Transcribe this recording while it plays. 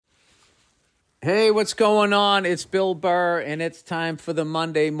Hey, what's going on? It's Bill Burr, and it's time for the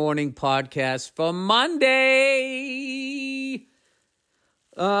Monday morning podcast for Monday,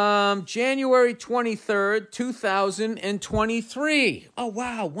 January 23rd, 2023. Oh,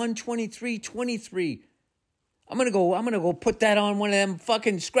 wow, 123.23. I'm gonna go put that on one of them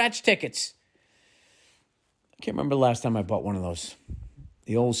fucking scratch tickets. I can't remember the last time I bought one of those.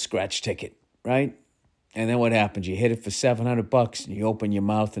 The old scratch ticket, right? And then what happens? You hit it for $700 and you open your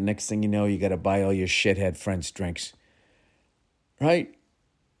mouth, and next thing you know, you got to buy all your shithead friends drinks. Right?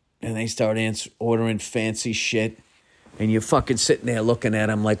 And they start ordering fancy shit, and you're fucking sitting there looking at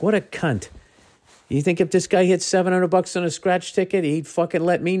them like, what a cunt. You think if this guy hits $700 on a scratch ticket, he'd fucking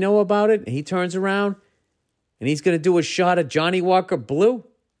let me know about it? And he turns around and he's going to do a shot of Johnny Walker Blue?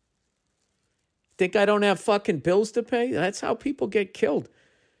 Think I don't have fucking bills to pay? That's how people get killed.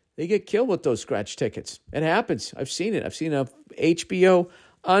 They get killed with those scratch tickets. It happens. I've seen it. I've seen a HBO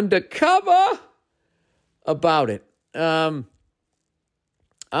Undercover about it. I'm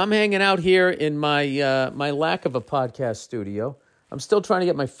hanging out here in my my lack of a podcast studio. I'm still trying to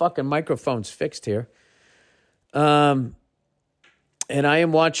get my fucking microphones fixed here. And I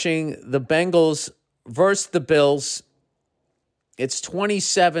am watching the Bengals versus the Bills. It's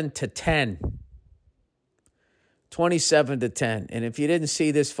 27-10. 27-10. And if you didn't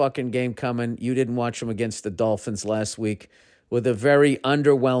see this fucking game coming, you didn't watch them against the Dolphins last week with a very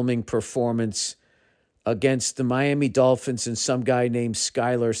underwhelming performance against the Miami Dolphins and some guy named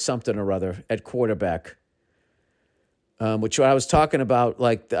Skylar something or other at quarterback. Which I was talking about,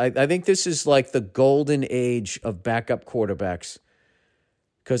 like, I think this is like the golden age of backup quarterbacks.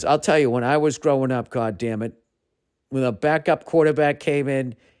 Because I'll tell you, when I was growing up, God damn it, when a backup quarterback came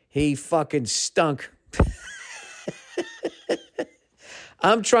in, he fucking stunk.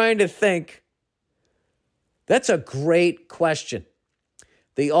 I'm trying to think. That's a great question.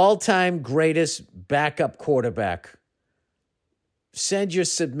 The all-time greatest backup quarterback. Send your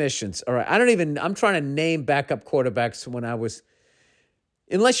submissions. All right. I'm trying to name backup quarterbacks when I was,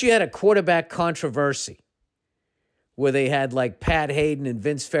 unless you had a quarterback controversy where they had like Pat Hayden and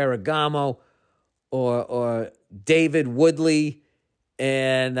Vince Ferragamo or David Woodley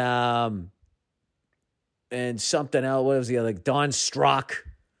and something else. What was the other? Like Don Strock.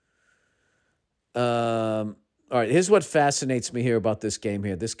 All right, here's what fascinates me here about this game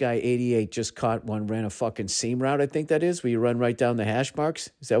here. This guy, 88, just caught one, ran a fucking seam route, I think that is, where you run right down the hash marks.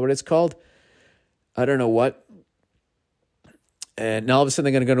 Is that what it's called? I don't know what. And now all of a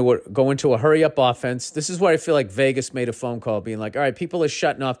sudden they're going to go into a hurry-up offense. This is where I feel like Vegas made a phone call, being like, all right, people are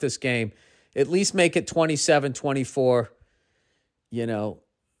shutting off this game. At least make it 27-24,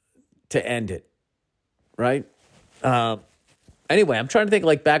 to end it. Right? Anyway, I'm trying to think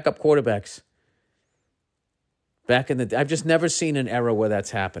like backup quarterbacks. Back in the, I've just never seen an era where that's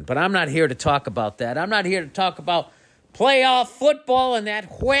happened. But I'm not here to talk about that. I'm not here to talk about playoff football and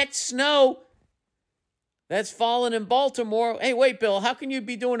that wet snow that's fallen in Baltimore. Hey, wait, Bill, how can you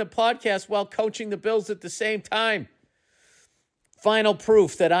be doing a podcast while coaching the Bills at the same time? Final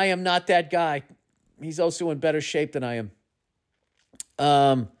proof that I am not that guy. He's also in better shape than I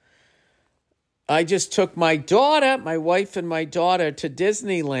am. I just took my wife and my daughter to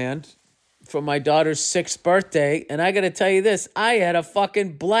Disneyland for my daughter's 6th birthday. And I got to tell you this, I had a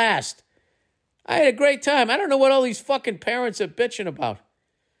fucking blast. I had a great time. I don't know what all these fucking parents are bitching about.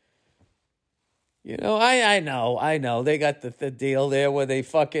 I know. They got the deal there where they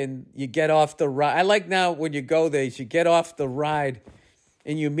you get off the ride. I like now when you go there, you get off the ride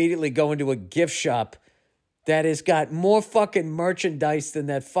and you immediately go into a gift shop that has got more fucking merchandise than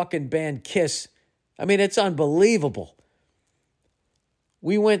that fucking band Kiss. I mean, it's unbelievable.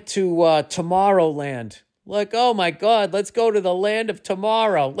 We went to Tomorrowland. Like, oh my God, let's go to the land of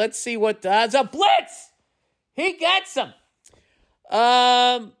tomorrow. Let's see what there's a blitz. He gets him.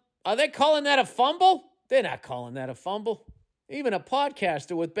 Are they calling that a fumble? They're not calling that a fumble. Even a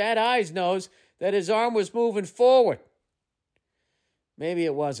podcaster with bad eyes knows that his arm was moving forward. Maybe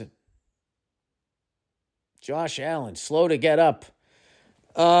it wasn't. Josh Allen, slow to get up.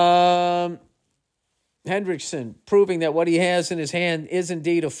 Hendrickson, proving that what he has in his hand is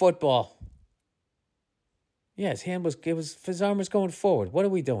indeed a football. Yeah, his arm was going forward. What are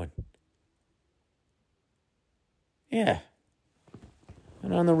we doing? Yeah.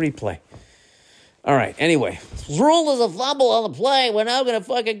 And on the replay. All right, anyway. Rule is a fumble on the play. We're now going to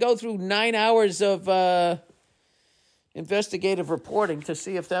fucking go through 9 hours of investigative reporting to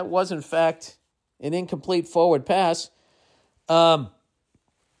see if that was, in fact, an incomplete forward pass.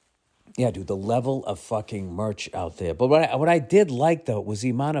 Yeah, dude, the level of fucking merch out there. But what I did like, though, was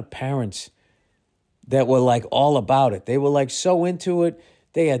the amount of parents that were, like, all about it. They were, like, so into it.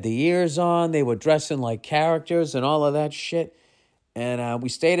 They had the ears on. They were dressing like characters and all of that shit. And we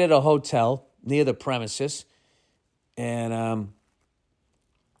stayed at a hotel near the premises. And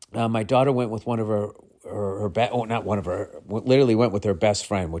my daughter went with one of literally went with her best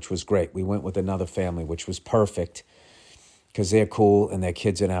friend, which was great. We went with another family, which was perfect because they're cool and their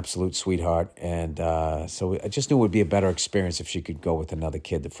kid's an absolute sweetheart. And so I just knew it would be a better experience if she could go with another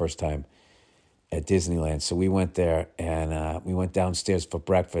kid the first time at Disneyland. So we went there and we went downstairs for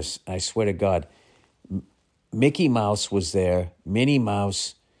breakfast. I swear to God, Mickey Mouse was there, Minnie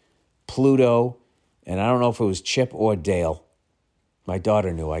Mouse, Pluto, and I don't know if it was Chip or Dale. My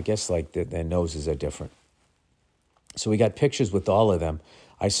daughter knew. I guess like their noses are different. So we got pictures with all of them.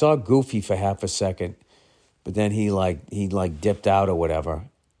 I saw Goofy for half a second, but then he dipped out or whatever.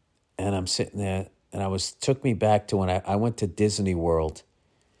 And I'm sitting there, and took me back to when I went to Disney World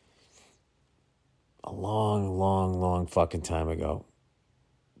a long, long, long fucking time ago.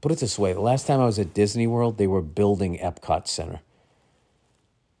 Put it this way, the last time I was at Disney World, they were building Epcot Center.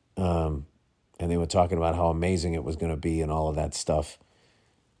 And they were talking about how amazing it was going to be and all of that stuff.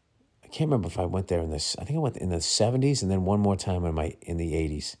 I can't remember if I went there I think I went in the 70s and then one more time in the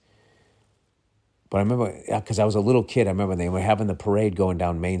 80s. But I remember, because I was a little kid, I remember they were having the parade going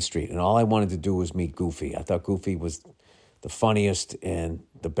down Main Street, and all I wanted to do was meet Goofy. I thought Goofy was the funniest and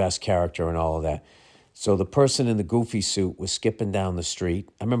the best character and all of that. So the person in the Goofy suit was skipping down the street.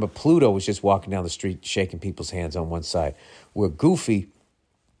 I remember Pluto was just walking down the street, shaking people's hands on one side, where Goofy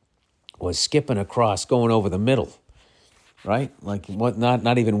was skipping across, going over the middle, right? Like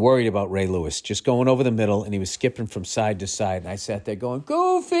not even worried about Ray Lewis, just going over the middle, and he was skipping from side to side. And I sat there going,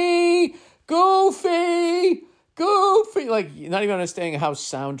 Goofy, Goofy, Goofy. Like, not even understanding how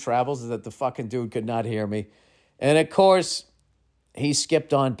sound travels, is that the fucking dude could not hear me. And of course, he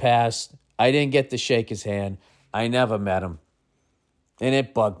skipped on past. I didn't get to shake his hand. I never met him. And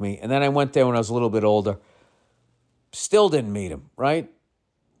it bugged me. And then I went there when I was a little bit older. Still didn't meet him, right?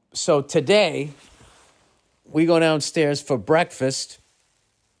 So today, we go downstairs for breakfast.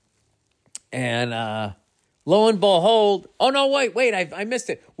 And lo and behold, oh no, wait, I missed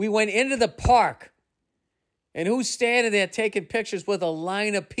it. We went into the park. And who's standing there taking pictures with a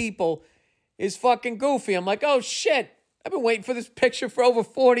line of people is fucking Goofy. I'm like, oh shit, I've been waiting for this picture for over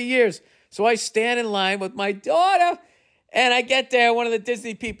 40 years. So I stand in line with my daughter, and I get there. One of the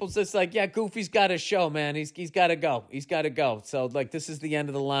Disney people's just like, yeah, Goofy's got a show, man. He's got to go. He's got to go. So, like, this is the end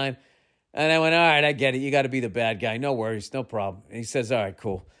of the line. And I went, all right, I get it. You got to be the bad guy. No worries. No problem. And he says, all right,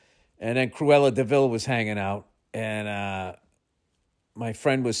 cool. And then Cruella de Vil was hanging out, and my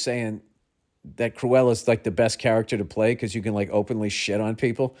friend was saying that Cruella's, like, the best character to play because you can, like, openly shit on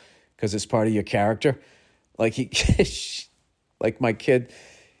people because it's part of your character. Like, like my kid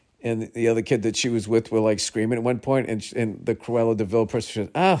and the other kid that she was with were like screaming at one point, and the Cruella de Vil person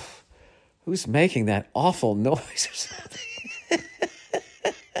said, oh, who's making that awful noise?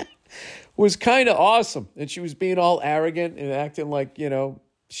 Was kind of awesome. And she was being all arrogant and acting like,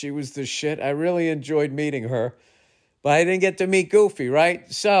 she was the shit. I really enjoyed meeting her, but I didn't get to meet Goofy,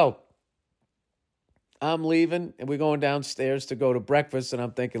 right? So I'm leaving, and we're going downstairs to go to breakfast, and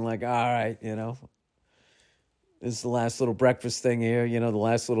I'm thinking like, all right, this is the last little breakfast thing here, the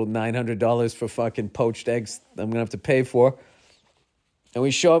last little $900 for fucking poached eggs I'm going to have to pay for. And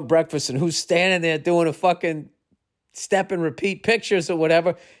we show up breakfast, and who's standing there doing a fucking step and repeat pictures or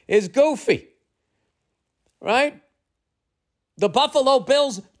whatever is Goofy, right? The Buffalo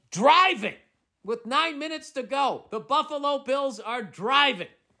Bills driving with 9 minutes to go. The Buffalo Bills are driving.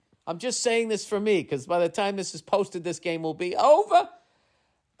 I'm just saying this for me because by the time this is posted, this game will be over.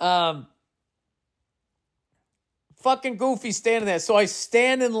 Fucking Goofy standing there. So I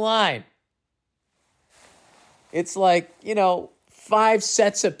stand in line. It's like, 5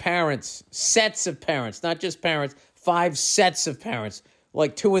 sets of parents, not just parents, 5 sets of parents,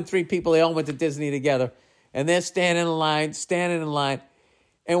 like 2 and 3 people. They all went to Disney together, and they're standing in line,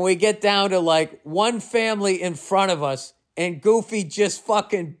 and we get down to like one family in front of us, and Goofy just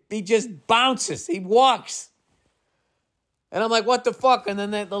bounces. He walks. And I'm like, what the fuck? And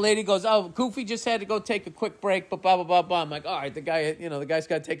then the lady goes, oh, Goofy just had to go take a quick break, but blah, blah, blah, blah. I'm like, all right, the guy's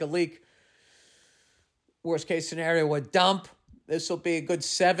got to take a leak. Worst case scenario, a dump. This will be a good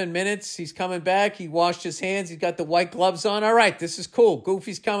 7 minutes. He's coming back. He washed his hands. He's got the white gloves on. All right, this is cool.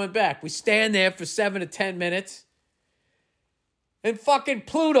 Goofy's coming back. We stand there for 7 to 10 minutes. And fucking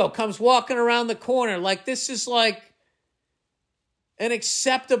Pluto comes walking around the corner like this is like an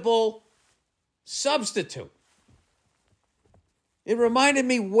acceptable substitute. It reminded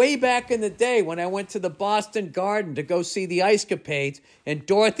me way back in the day when I went to the Boston Garden to go see the Ice Capades, and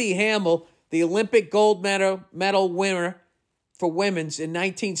Dorothy Hamill, the Olympic gold medal winner, for women's in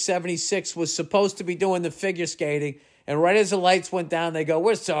 1976 was supposed to be doing the figure skating. And right as the lights went down, they go,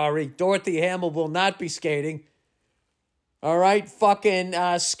 we're sorry. Dorothy Hamill will not be skating. All right, fucking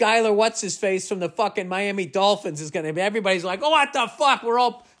Skylar what's-his-face from the fucking Miami Dolphins is going to be. Everybody's like, oh, what the fuck?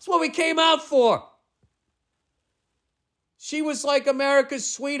 It's what we came out for. She was like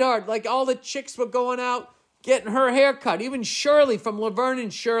America's sweetheart. Like all the chicks were going out, getting her hair cut. Even Shirley from Laverne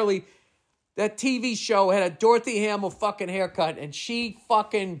and Shirley, that TV show, had a Dorothy Hamill fucking haircut. And she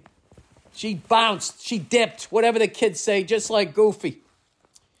bounced, she dipped, whatever the kids say, just like Goofy.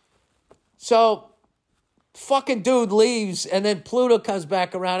 So, fucking dude leaves, and then Pluto comes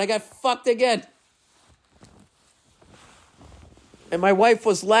back around. I got fucked again. And my wife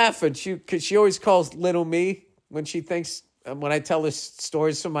was laughing, because she always calls little me when she thinks, when I tell her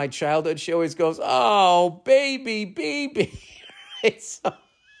stories from my childhood, she always goes, oh, baby. Right, so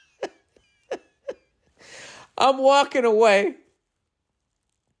I'm walking away,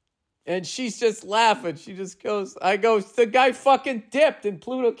 and she's just laughing. She just goes, the guy fucking dipped, and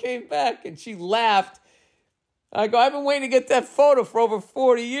Pluto came back, and she laughed. I go, I've been waiting to get that photo for over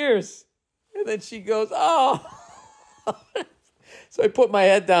 40 years. And then she goes, oh. So I put my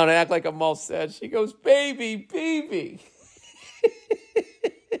head down and act like I'm all sad. She goes, baby.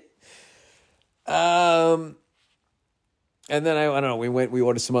 And then I don't know, we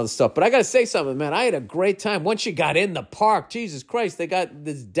ordered some other stuff. But I got to say something, man. I had a great time. Once you got in the park, Jesus Christ, they got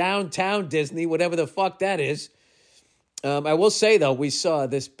this downtown Disney, whatever the fuck that is. I will say, though, we saw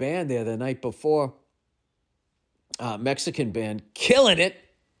this band there the night before. Mexican band, killing it.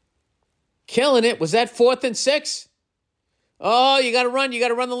 Was that 4th and 6? Oh, you got to run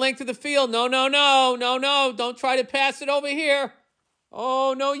the length of the field. No, don't try to pass it over here.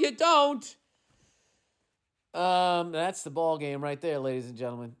 Oh, no, you don't. That's the ball game right there, ladies and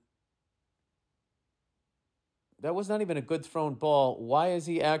gentlemen. That was not even a good thrown ball. Why is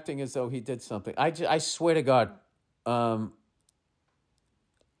he acting as though he did something? I swear to God, I'm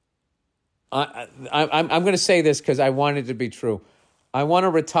going to say this because I want it to be true. I want to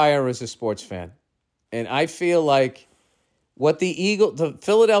retire as a sports fan. And I feel like what the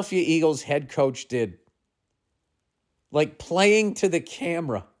Philadelphia Eagles head coach did, like playing to the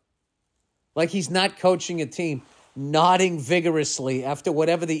camera, like he's not coaching a team, nodding vigorously after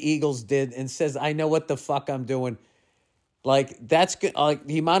whatever the Eagles did and says, I know what the fuck I'm doing. Like, that's good. Like,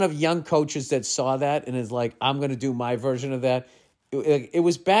 the amount of young coaches that saw that and is like, I'm going to do my version of that. It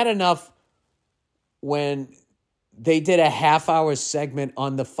was bad enough when they did a half-hour segment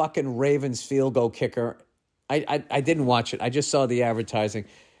on the fucking Ravens field goal kicker. I didn't watch it. I just saw the advertising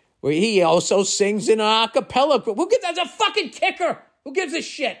where he also sings in an a cappella group. That's a fucking kicker. Who gives a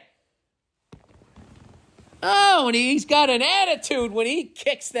shit? Oh, and he's got an attitude when he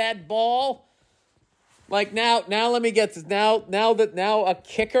kicks that ball. Like now let me get this. Now a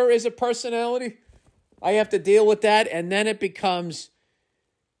kicker is a personality. I have to deal with that, and then it becomes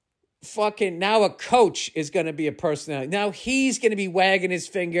fucking, now a coach is going to be a personality. Now he's going to be wagging his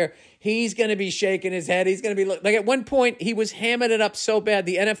finger. He's going to be shaking his head. He's going to be like at one point he was hamming it up so bad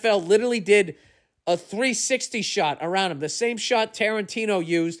the NFL literally did a 360 shot around him. The same shot Tarantino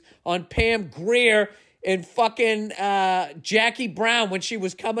used on Pam Grier and fucking Jackie Brown when she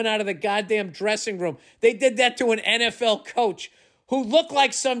was coming out of the goddamn dressing room. They did that to an NFL coach who looked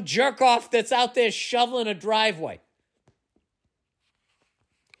like some jerk-off that's out there shoveling a driveway.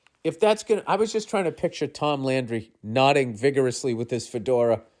 If that's going to... I was just trying to picture Tom Landry nodding vigorously with his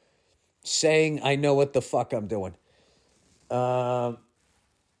fedora, saying, I know what the fuck I'm doing. Yeah,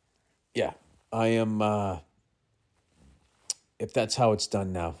 I am... if that's how it's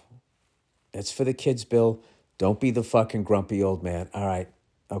done now. It's for the kids, Bill. Don't be the fucking grumpy old man. All right.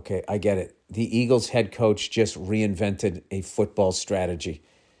 Okay, I get it. The Eagles head coach just reinvented a football strategy.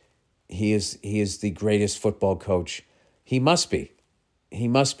 He is the greatest football coach. He must be. He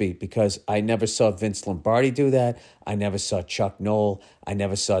must be, because I never saw Vince Lombardi do that. I never saw Chuck Noll. I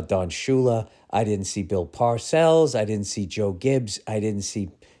never saw Don Shula. I didn't see Bill Parcells. I didn't see Joe Gibbs. I didn't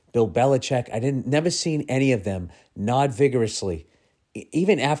see Bill Belichick. Never seen any of them nod vigorously,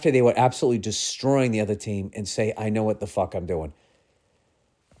 even after they were absolutely destroying the other team, and say, I know what the fuck I'm doing.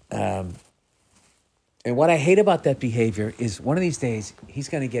 And what I hate about that behavior is one of these days he's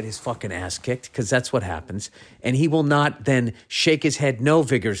going to get his fucking ass kicked, because that's what happens. And he will not then shake his head no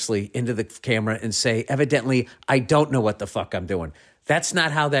vigorously into the camera and say, evidently, I don't know what the fuck I'm doing. That's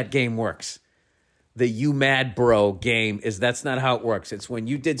not how that game works. The you mad bro game that's not how it works. It's when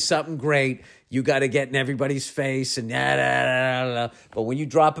you did something great, you got to get in everybody's face and but when you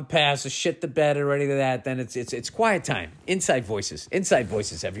drop a pass or shit the bed or any of that, then it's quiet time. Inside voices,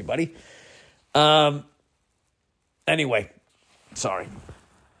 everybody. Anyway, Sorry.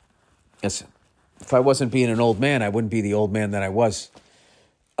 Listen, if I wasn't being an old man, I wouldn't be the old man that I was.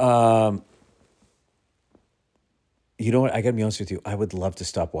 You know what? I got to be honest with you. I would love to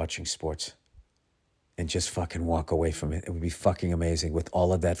stop watching sports and just fucking walk away from it. It would be fucking amazing with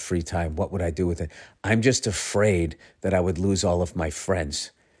all of that free time. What would I do with it? I'm just afraid that I would lose all of my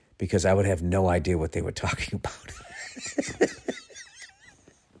friends because I would have no idea what they were talking about.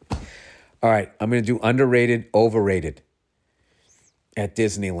 All right, I'm going to do underrated, overrated at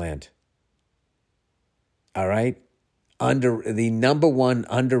Disneyland. All right? The number one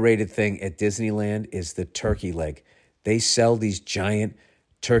underrated thing at Disneyland is the turkey leg. They sell these giant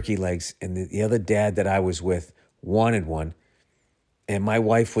turkey legs, and the other dad that I was with wanted one, and my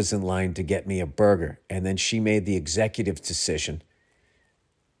wife was in line to get me a burger, and then she made the executive decision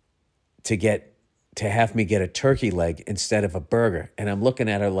to have me get a turkey leg instead of a burger. And I'm looking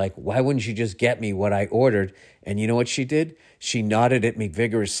at her like, why wouldn't you just get me what I ordered? And you know what she did? She nodded at me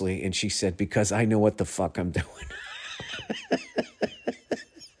vigorously, and she said, because I know what the fuck I'm doing.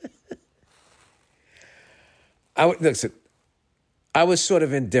 Listen, I was sort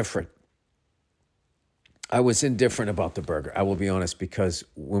of indifferent. I was indifferent about the burger, I will be honest, because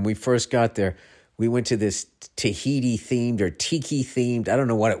when we first got there, we went to this Tahiti-themed or tiki-themed, I don't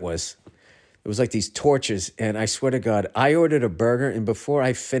know what it was. It was like these torches, and I swear to God, I ordered a burger, and before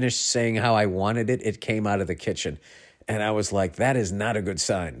I finished saying how I wanted it, it came out of the kitchen. And I was like, that is not a good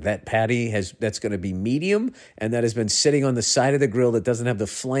sign. That patty that's going to be medium, and that has been sitting on the side of the grill that doesn't have the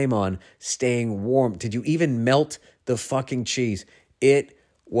flame on, staying warm. Did you even melt the fucking cheese? It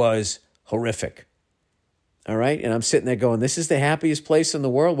was horrific. All right? And I'm sitting there going, this is the happiest place in the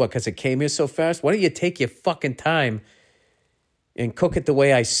world. What, because it came here so fast? Why don't you take your fucking time and cook it the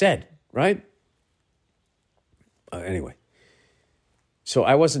way I said, right? Anyway. So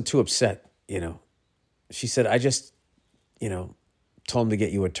I wasn't too upset, She said, I just, told him to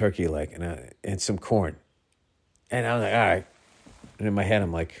get you a turkey leg and some corn. And I was like, all right. And in my head,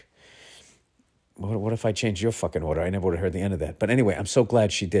 I'm like, what if I change your fucking order? I never would have heard the end of that. But anyway, I'm so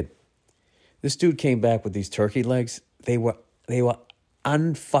glad she did. This dude came back with these turkey legs. They were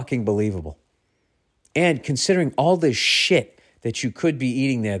unfucking believable. And considering all this shit that you could be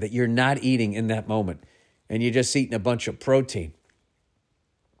eating there that you're not eating in that moment, and you're just eating a bunch of protein.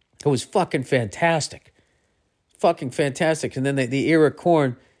 It was fucking fantastic. Fucking fantastic. And then the ear of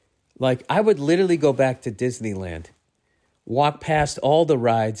corn, like I would literally go back to Disneyland, walk past all the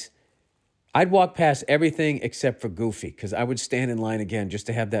rides. I'd walk past everything except for Goofy because I would stand in line again just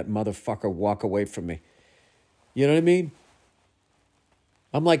to have that motherfucker walk away from me. You know what I mean?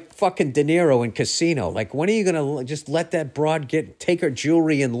 I'm like fucking De Niro in Casino. Like, when are you going to just let that broad take her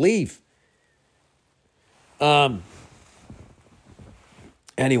jewelry and leave?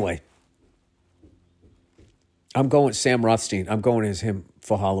 Anyway, I'm going Sam Rothstein. I'm going as him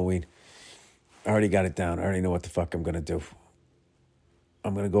for Halloween. I already got it down. I already know what the fuck I'm going to do.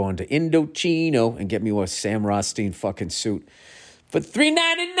 I'm going to go on to Indochino and get me a Sam Rothstein fucking suit for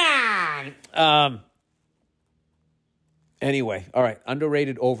 $3.99. Anyway, all right.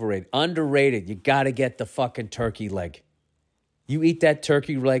 Underrated, overrated. Underrated. You got to get the fucking turkey leg. You eat that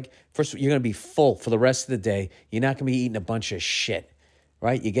turkey leg, first you're going to be full for the rest of the day. You're not going to be eating a bunch of shit,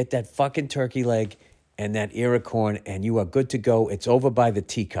 right? You get that fucking turkey leg and that ear of corn, and you are good to go. It's over by the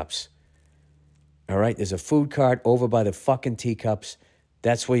teacups, all right? There's a food cart over by the fucking teacups.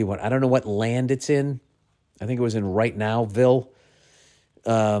 That's where you want. I don't know what land it's in. I think it was in Right Nowville.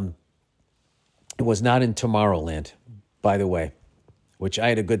 It was not in Tomorrowland, by the way, which I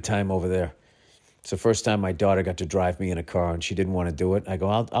had a good time over there. It's the first time my daughter got to drive me in a car, and she didn't want to do it. I go,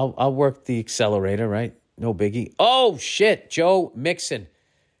 I'll work the accelerator, right? No biggie. Oh shit, Joe Mixon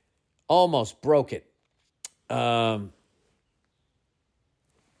almost broke it.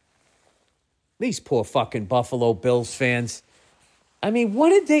 These poor fucking Buffalo Bills fans. I mean,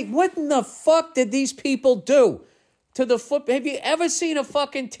 what in the fuck did these people do to the football? Have you ever seen a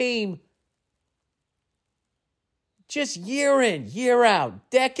fucking team just year in, year out,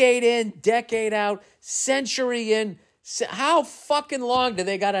 decade in, decade out, century in? How fucking long do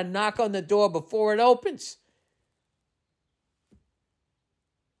they got to knock on the door before it opens?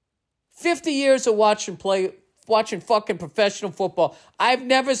 50 years of watching fucking professional football. I've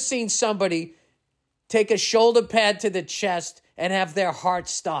never seen somebody take a shoulder pad to the chest and have their heart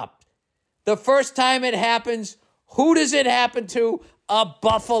stopped. The first time it happens, who does it happen to? A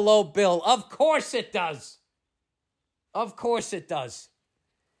Buffalo Bill. Of course it does. Of course it does.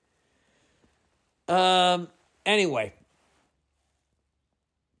 Anyway.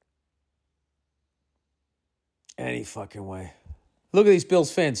 Any fucking way. Look at these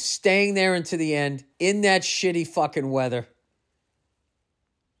Bills fans staying there into the end in that shitty fucking weather.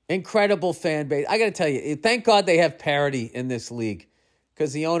 Incredible fan base. I got to tell you, thank God they have parity in this league,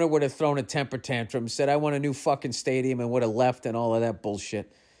 because the owner would have thrown a temper tantrum, said, I want a new fucking stadium, and would have left and all of that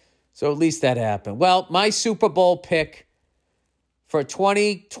bullshit. So at least that happened. Well, my Super Bowl pick for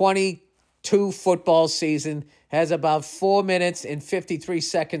 2022 football season has about 4 minutes and 53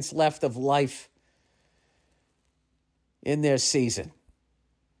 seconds left of life in their season.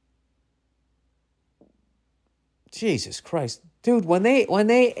 Jesus Christ. Dude, when they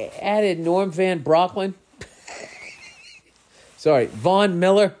added Norm Van Brocklin, Von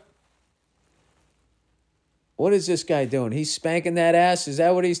Miller, what is this guy doing? He's spanking that ass? Is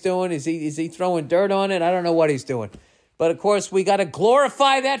that what he's doing? Is he throwing dirt on it? I don't know what he's doing. But, of course, we got to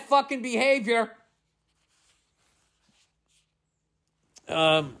glorify that fucking behavior.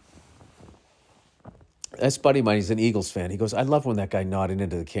 That's buddy of mine. He's an Eagles fan. He goes, I love when that guy nodded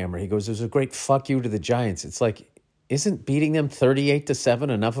into the camera. He goes, there's a great fuck you to the Giants. It's like, isn't beating them 38-7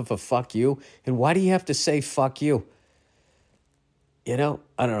 enough of a fuck you? And why do you have to say fuck you? You know,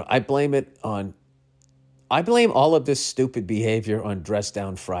 I don't know. I blame all of this stupid behavior on Dress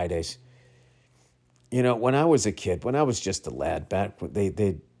Down Fridays. You know, when I was a kid, when I was just a lad, back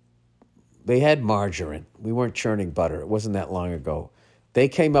they had margarine. We weren't churning butter. It wasn't that long ago. They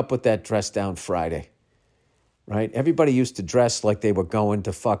came up with that Dress Down Friday, right? Everybody used to dress like they were going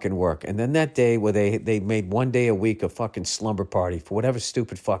to fucking work. And then that day where they made one day a week a fucking slumber party for whatever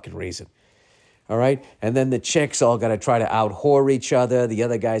stupid fucking reason. All right? And then the chicks all got to try to out-whore each other. The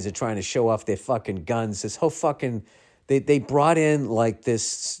other guys are trying to show off their fucking guns. This whole fucking... They brought in like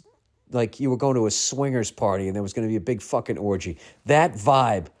this... Like you were going to a swingers party and there was going to be a big fucking orgy. That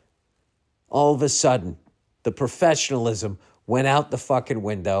vibe, all of a sudden, the professionalism went out the fucking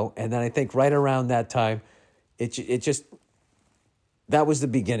window. And then I think right around that time, it just... That was the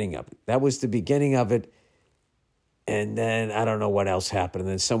beginning of it. That was the beginning of it. And then I don't know what else happened.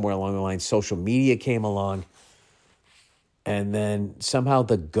 And then somewhere along the line, social media came along. And then somehow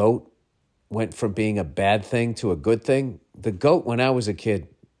the GOAT went from being a bad thing to a good thing. The GOAT, when I was a kid,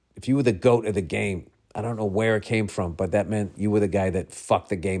 if you were the GOAT of the game, I don't know where it came from, but that meant you were the guy that fucked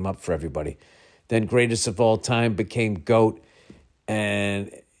the game up for everybody. Then greatest of all time became GOAT.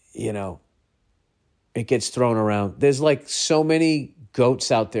 And, you know, it gets thrown around. There's like so many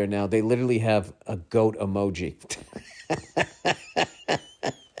goats out there now. They literally have a goat emoji.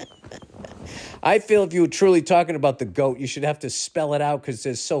 I feel if you were truly talking about the goat, you should have to spell it out because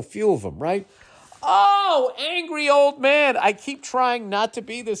there's so few of them, right? Oh, angry old man. I keep trying not to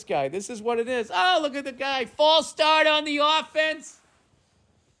be this guy. This is what it is. Oh, look at the guy. False start on the offense.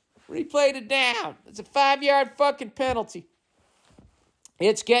 Replayed it down. It's a 5-yard fucking penalty.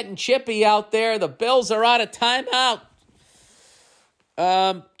 It's getting chippy out there. The Bills are out of timeout.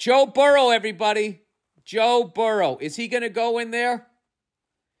 Joe Burrow, everybody. Joe Burrow. Is he going to go in there?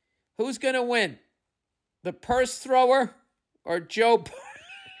 Who's going to win? The purse thrower or Joe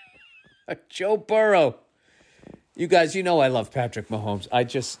Burrow? You guys, you know I love Patrick Mahomes.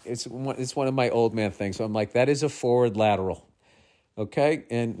 It's one of my old man things. So I'm like, that is a forward lateral. Okay?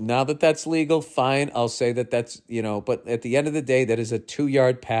 And now that that's legal, fine. I'll say that's, you know, but at the end of the day, that is a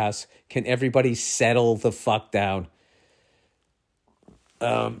 2-yard pass. Can everybody settle the fuck down?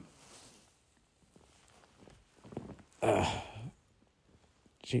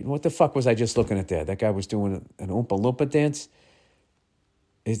 Gee, what the fuck was I just looking at there? That guy was doing an Oompa Loompa dance.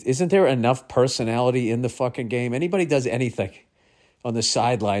 Isn't there enough personality in the fucking game? Anybody does anything on the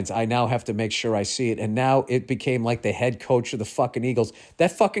sidelines, I now have to make sure I see it. And now it became like the head coach of the fucking Eagles.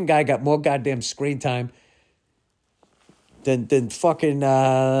 That fucking guy got more goddamn screen time than fucking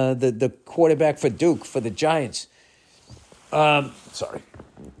the quarterback for Duke, for the Giants. Sorry.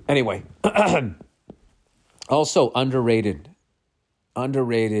 Anyway, also underrated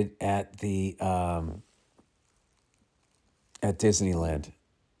at the at Disneyland.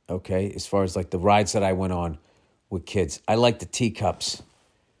 Okay, as far as like the rides that I went on with kids, I like the teacups.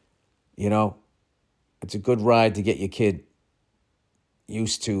 You know, it's a good ride to get your kid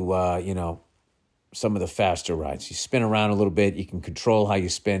used to, you know, some of the faster rides. You spin around a little bit, you can control how you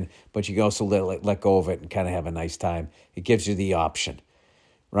spin, but you can also let go of it and kind of have a nice time. It gives you the option,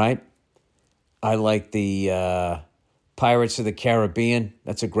 right? I like the Pirates of the Caribbean.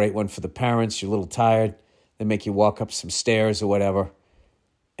 That's a great one for the parents. You're a little tired. They make you walk up some stairs or whatever.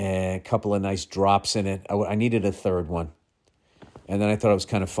 And a couple of nice drops in it. I needed a third one. And then I thought it was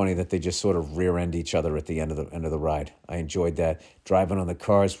kind of funny that they just sort of rear-end each other at the end of the ride. I enjoyed that. Driving on the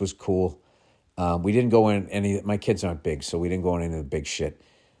cars was cool. We didn't go in any... My kids aren't big, so we didn't go in any of the big shit.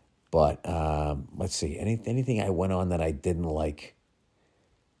 But let's see. Anything I went on that I didn't like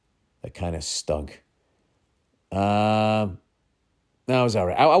that kind of stunk? No, it was all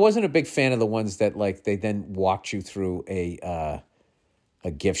right. I wasn't a big fan of the ones that like they then walked you through a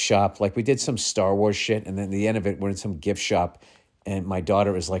gift shop. Like we did some Star Wars shit, and then at the end of it, we're in some gift shop, and my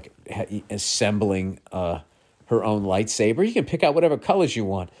daughter is like assembling her own lightsaber. You can pick out whatever colors you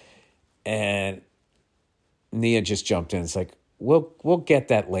want, and Nia just jumped in. It's like we'll get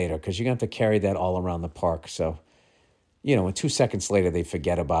that later because you're gonna have to carry that all around the park. So, and 2 seconds later they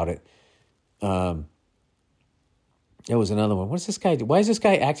forget about it. There was another one. What's this guy do? Why is this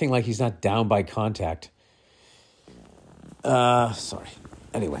guy acting like he's not down by contact? Sorry.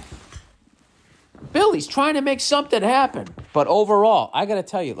 Anyway. Bill, he's trying to make something happen. But overall, I got to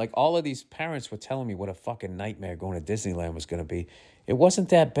tell you, like all of these parents were telling me what a fucking nightmare going to Disneyland was going to be. It wasn't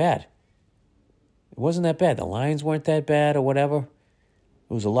that bad. It wasn't that bad. The lines weren't that bad or whatever.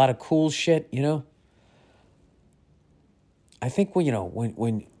 It was a lot of cool shit, I think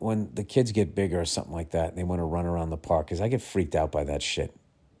when the kids get bigger or something like that, and they want to run around the park, because I get freaked out by that shit.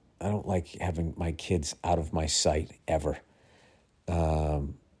 I don't like having my kids out of my sight ever.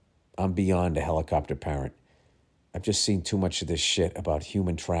 I'm beyond a helicopter parent. I've just seen too much of this shit about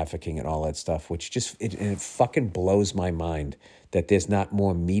human trafficking and all that stuff, which it fucking blows my mind that there's not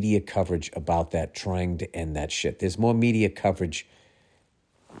more media coverage about that trying to end that shit. There's more media coverage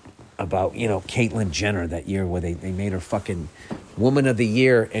about, Caitlyn Jenner that year where they made her fucking Woman of the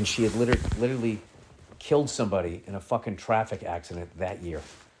Year, and she had literally killed somebody in a fucking traffic accident that year.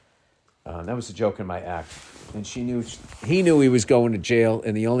 That was a joke in my act. And he knew he was going to jail,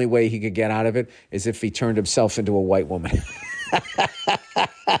 and the only way he could get out of it is if he turned himself into a white woman.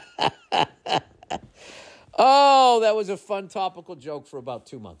 Oh, that was a fun topical joke for about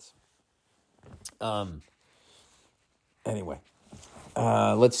 2 months. Anyway.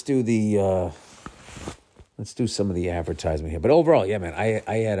 Let's do some of the advertisement here. But overall, yeah, man, I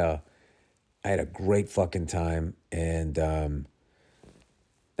had a great fucking time. And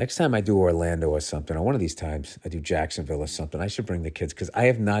next time I do Orlando or something, or one of these times I do Jacksonville or something, I should bring the kids because I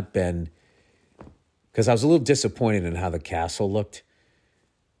have not been. Because I was a little disappointed in how the castle looked.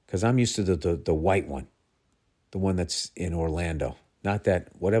 Because I'm used to the white one, the one that's in Orlando, not that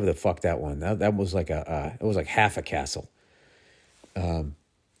whatever the fuck that one. That was like it was like half a castle.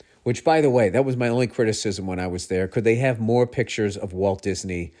 Which, by the way, that was my only criticism when I was there. Could they have more pictures of Walt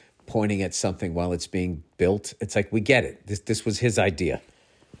Disney pointing at something while it's being built? It's like, we get it. This was his idea.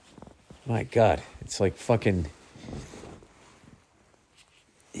 My God, it's like fucking,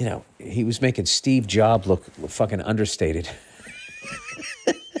 he was making Steve Jobs look fucking understated.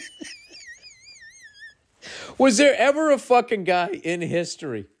 Was there ever a fucking guy in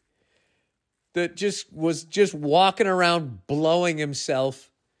history that was walking around blowing himself?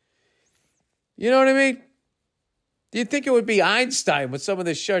 You know what I mean? Do you think it would be Einstein with some of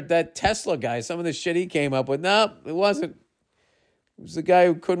the shit, that Tesla guy, some of the shit he came up with? No, it wasn't. It was the guy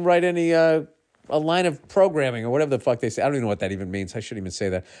who couldn't write any a line of programming or whatever the fuck they say. I don't even know what that even means. I shouldn't even say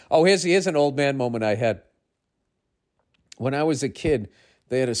that. Oh, here's an old man moment I had. When I was a kid,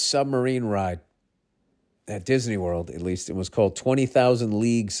 they had a submarine ride at Disney World, at least. It was called 20,000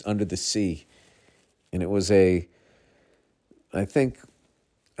 Leagues Under the Sea. And it was I think,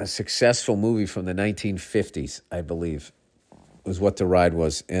 a successful movie from the 1950s, I believe, was what the ride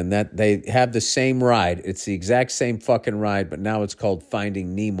was. And that they have the same ride. It's the exact same fucking ride, but now it's called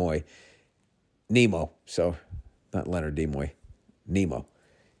Finding Nemo. So, not Leonard Nimoy. Nemo.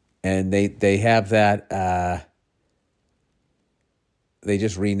 And they have that, they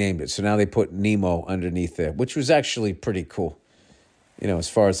just renamed it. So now they put Nemo underneath there, which was actually pretty cool, as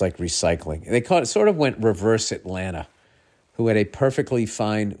far as like recycling. They sort of went reverse Atlanta, who had a perfectly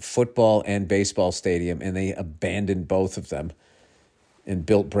fine football and baseball stadium, and they abandoned both of them and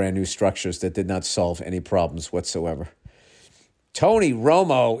built brand new structures that did not solve any problems whatsoever. Tony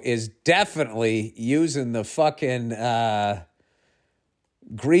Romo is definitely using the fucking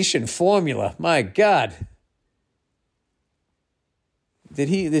Grecian formula. My God.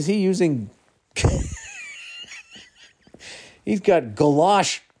 Is he using... He's got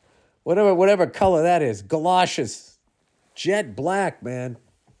galosh, whatever color that is, galoshes. Jet black, man.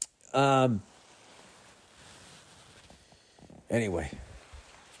 Anyway.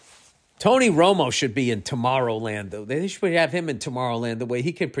 Tony Romo should be in Tomorrowland, though. They should have him in Tomorrowland, the way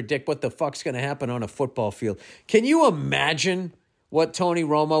he can predict what the fuck's going to happen on a football field. Can you imagine what Tony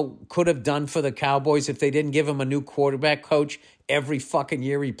Romo could have done for the Cowboys if they didn't give him a new quarterback coach every fucking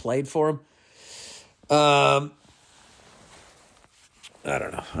year he played for him? I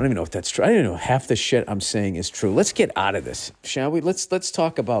don't know. I don't even know if that's true. I don't even know if half the shit I'm saying is true. Let's get out of this, shall we? Let's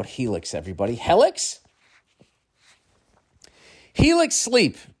talk about Helix, everybody. Helix? Helix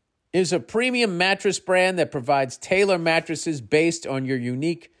Sleep is a premium mattress brand that provides tailored mattresses based on your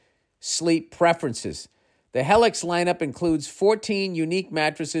unique sleep preferences. The Helix lineup includes 14 unique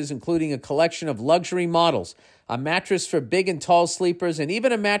mattresses, including a collection of luxury models, a mattress for big and tall sleepers, and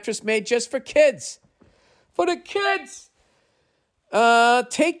even a mattress made just for kids. For the kids!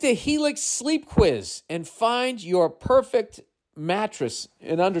 Take the Helix Sleep Quiz and find your perfect mattress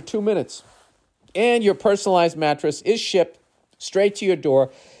in under 2 minutes. And your personalized mattress is shipped straight to your door,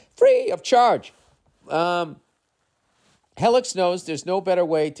 free of charge. Helix knows there's no better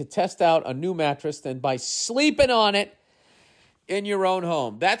way to test out a new mattress than by sleeping on it in your own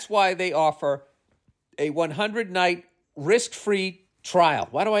home. That's why they offer a 100-night risk-free trial.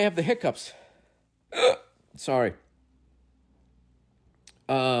 Why do I have the hiccups? Sorry.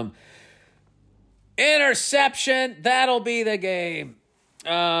 Interception. That'll be the game.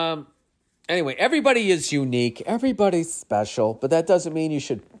 Anyway, everybody is unique. Everybody's special, but that doesn't mean you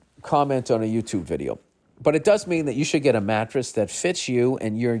should comment on a YouTube video. But it does mean that you should get a mattress that fits you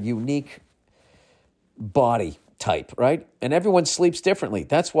and your unique body type, right? And everyone sleeps differently.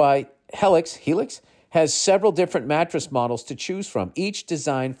 That's why Helix has several different mattress models to choose from, each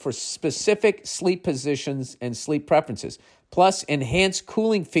designed for specific sleep positions and sleep preferences, plus enhanced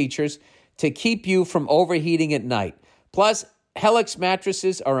cooling features to keep you from overheating at night. Plus, Helix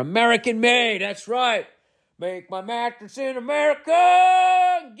mattresses are American-made. That's right. Make my mattress in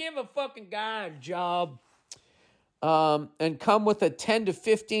America. Give a fucking guy a job. And come with a 10 to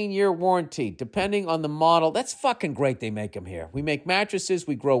 15-year warranty, depending on the model. That's fucking great they make them here. We make mattresses,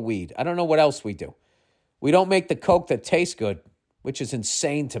 we grow weed. I don't know what else we do. We don't make the Coke that tastes good, which is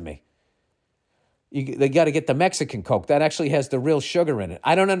insane to me. They got to get the Mexican Coke. That actually has the real sugar in it.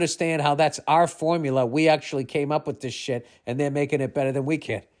 I don't understand how that's our formula. We actually came up with this shit, and they're making it better than we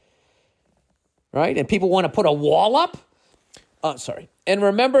can. Right? And people want to put a wall up? Sorry. And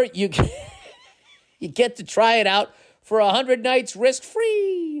remember, you get to try it out for 100 nights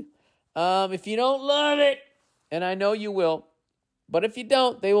risk-free. If you don't love it, and I know you will, but if you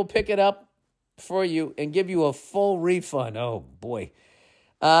don't, they will pick it up for you and give you a full refund. Oh, boy.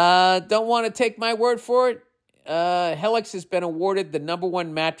 Don't want to take my word for it? Helix has been awarded the #1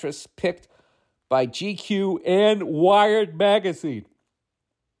 mattress picked by GQ and Wired magazine.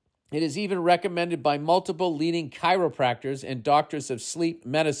 It is even recommended by multiple leading chiropractors and doctors of sleep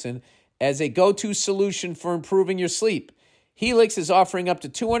medicine as a go-to solution for improving your sleep. Helix is offering up to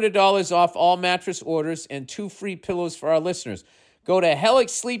 $200 off all mattress orders and 2 free pillows for our listeners. Go to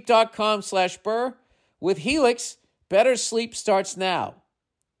helixsleep.com/Burr. With Helix, better sleep starts now.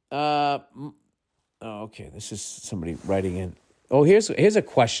 Okay, this is somebody writing in. Oh, here's a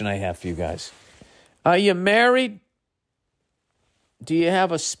question I have for you guys. Are you married? Do you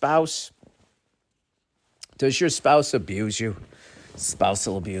have a spouse? Does your spouse abuse you?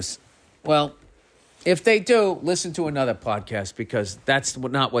 Spousal abuse. Well, if they do, listen to another podcast because that's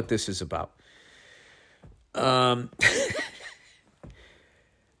not what this is about.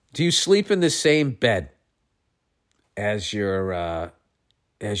 Do you sleep in the same bed as your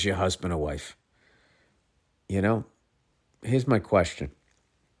husband or wife? You know, here's my question.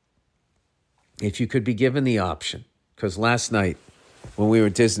 If you could be given the option, because last night when we were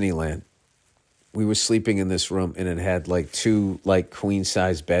at Disneyland, we were sleeping in this room and it had like 2 like queen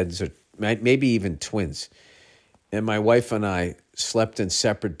size beds or maybe even twins. And my wife and I slept in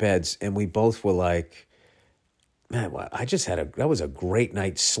separate beds and we both were like, man, that was a great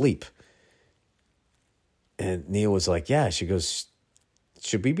night's sleep. And Neil was like, yeah, she goes,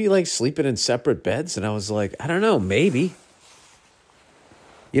 should we be like sleeping in separate beds? And I was like, I don't know, maybe.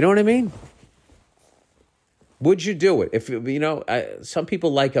 You know what I mean? Would you do it? If some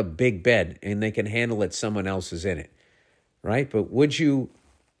people like a big bed and they can handle it, someone else is in it, right? But would you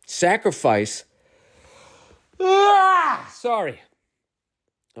sacrifice? Sorry,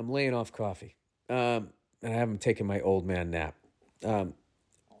 I'm laying off coffee, and I haven't taken my old man nap.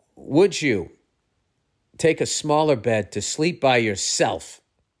 Would you take a smaller bed to sleep by yourself,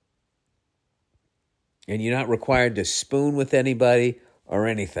 and you're not required to spoon with anybody or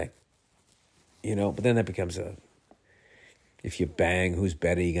anything? But then that becomes if you bang, whose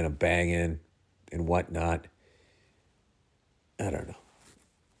bed are you going to bang in and whatnot? I don't know.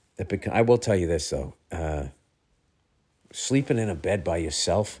 I will tell you this, though. Sleeping in a bed by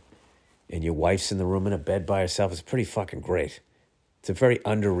yourself and your wife's in the room in a bed by herself is pretty fucking great. It's a very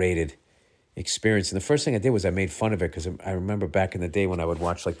underrated experience. And the first thing I did was I made fun of it because I remember back in the day when I would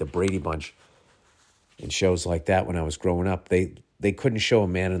watch like the Brady Bunch and shows like that when I was growing up. They couldn't show a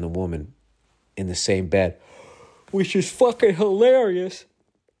man and a woman in the same bed, which is fucking hilarious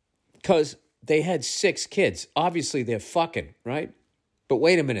because they had 6 kids. Obviously, they're fucking, right? But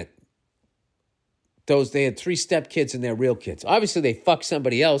wait a minute. They had 3 stepkids and they're real kids. Obviously, they fucked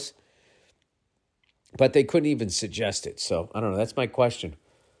somebody else, but they couldn't even suggest it. So, I don't know. That's my question.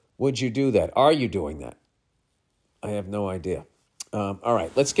 Would you do that? Are you doing that? I have no idea. All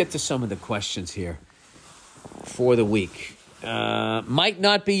right, let's get to some of the questions here for the week. Might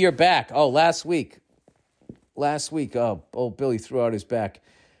not be your back. Oh, last week, old Billy threw out his back.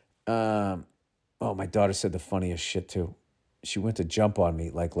 My daughter said the funniest shit, too. She went to jump on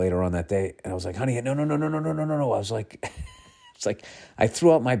me, like, later on that day, and I was like, honey, no. I was like, it's like, I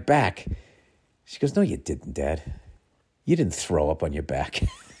threw out my back. She goes, no, you didn't, Dad. You didn't throw up on your back.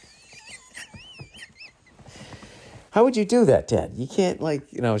 How would you do that, Dad? You can't,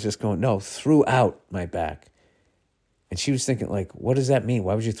 I was just going, no, threw out my back. And she was thinking, what does that mean?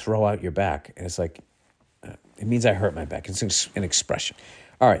 Why would you throw out your back? And it's like, it means I hurt my back. It's an expression.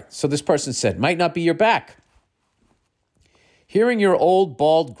 All right, so this person said, might not be your back. Hearing your old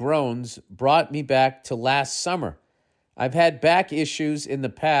bald groans brought me back to last summer. I've had back issues in the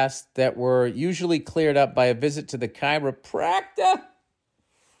past that were usually cleared up by a visit to the chiropractor.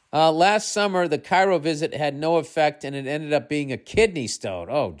 Last summer, the chiro visit had no effect, and it ended up being a kidney stone.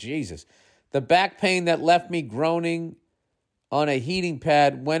 Oh, Jesus. The back pain that left me groaning on a heating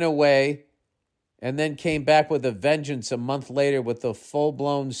pad went away and then came back with a vengeance a month later with a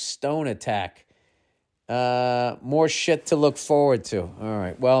full-blown stone attack. More shit to look forward to. All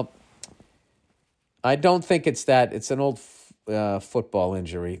right, well, I don't think it's that. It's an old football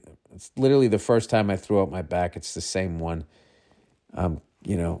injury. It's literally the first time I threw out my back. It's the same one.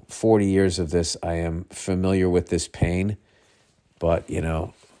 40 years of this, I am familiar with this pain, but,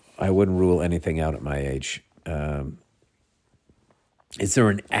 I wouldn't rule anything out at my age. Is there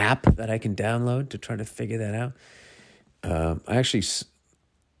an app that I can download to try to figure that out? I actually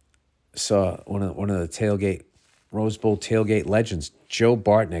saw one of the tailgate, Rose Bowl tailgate legends, Joe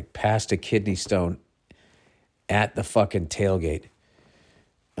Bartnick, passed a kidney stone at the fucking tailgate.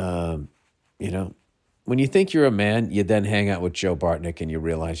 When you think you're a man, you then hang out with Joe Bartnick and you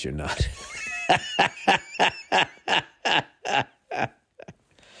realize you're not.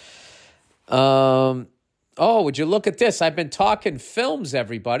 Would you look at this? I've been talking films,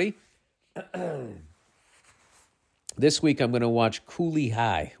 everybody. This week I'm going to watch Coolie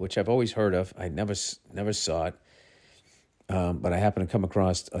High, which I've always heard of. I never saw it, but I happened to come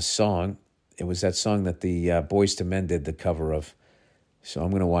across a song. It was that song that the Boyz II Men did the cover of. So I'm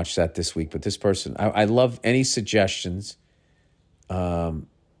going to watch that this week. But this person, I love any suggestions for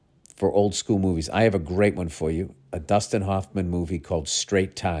old school movies. I have a great one for you, a Dustin Hoffman movie called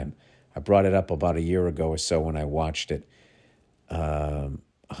Straight Time. I brought it up about a year ago or so when I watched it.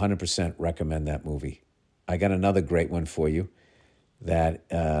 100% recommend that movie. I got another great one for you that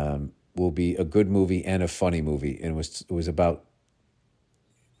will be a good movie and a funny movie. And it was about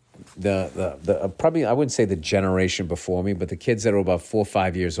the probably, I wouldn't say the generation before me, but the kids that were about 4 or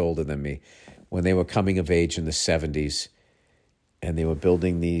 5 years older than me when they were coming of age in the 70s, and they were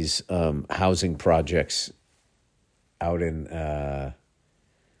building these housing projects out in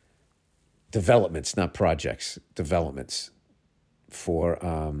developments, not projects, developments for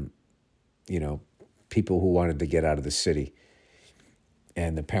people who wanted to get out of the city.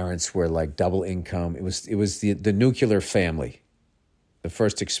 And the parents were like double income. It was the nuclear family, the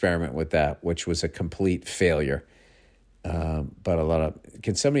first experiment with that, which was a complete failure. But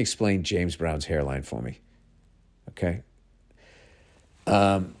can somebody explain James Brown's hairline for me? Okay.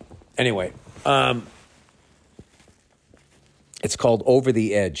 Anyway, it's called Over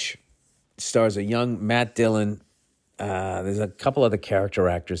the Edge. It stars a young Matt Dillon. There's a couple other character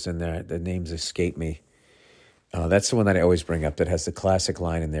actors in there. The names escape me. That's the one that I always bring up that has the classic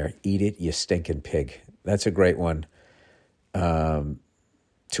line in there, "Eat it, you stinking pig." That's a great one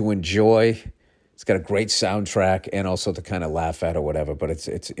to enjoy. It's got a great soundtrack and also to kind of laugh at or whatever, but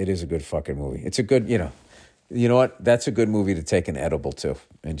it is a good fucking movie. It's a good, you know what? That's a good movie to take an edible to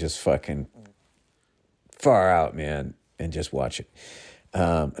and just fucking far out, man, and just watch it.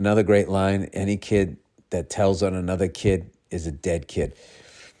 Another great line, any kid that tells on another kid is a dead kid.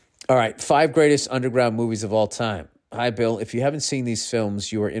 All right, 5 greatest underground movies of all time. Hi, Bill. If you haven't seen these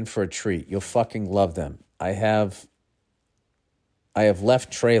films, you are in for a treat. You'll fucking love them. I have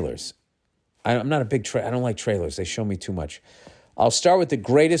left trailers. I'm not a big I don't like trailers. They show me too much. I'll start with the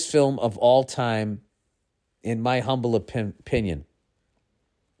greatest film of all time, in my humble opinion.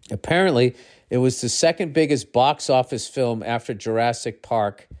 Apparently, it was the second biggest box office film after Jurassic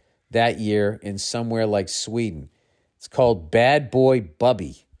Park that year in somewhere like Sweden. It's called Bad Boy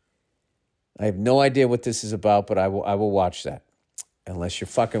Bubby. I have no idea what this is about, but I will watch that. Unless you're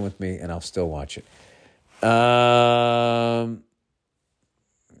fucking with me, and I'll still watch it.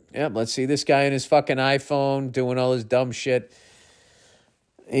 Yep, let's see this guy in his fucking iPhone doing all his dumb shit.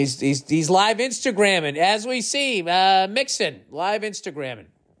 He's live Instagramming, as we see. Mixon, live Instagramming.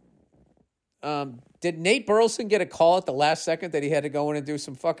 Did Nate Burleson get a call at the last second that he had to go in and do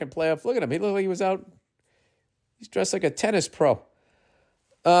some fucking playoff? Look at him. He looked like he was out. He's dressed like a tennis pro.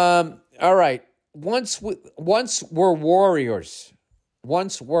 All right. Once were warriors.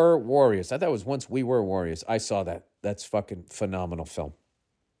 Once were warriors. I thought it was Once We Were Warriors. I saw that. That's fucking phenomenal film.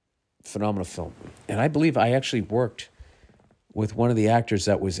 Phenomenal film. And I believe I actually worked with one of the actors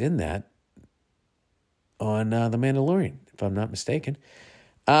that was in that on The Mandalorian, if I'm not mistaken.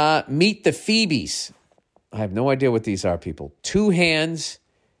 Meet the Phoebes. I have no idea what these are, people. Two Hands,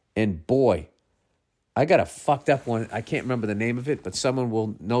 and boy, I got a fucked up one. I can't remember the name of it, but someone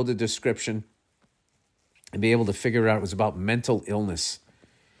will know the description and be able to figure it out. It was about mental illness.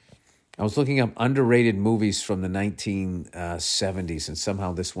 I was looking up underrated movies from the 1970s, and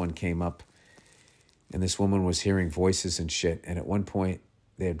somehow this one came up. And this woman was hearing voices and shit. And at one point,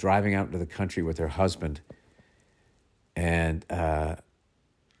 they're driving out into the country with her husband. And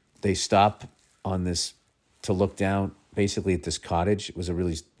they stop on this to look down, basically at this cottage. It was a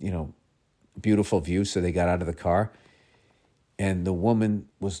really, beautiful view. So they got out of the car. And the woman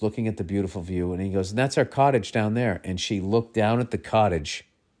was looking at the beautiful view. And he goes, and that's our cottage down there. And she looked down at the cottage.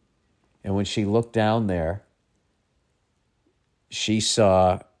 And when she looked down there, she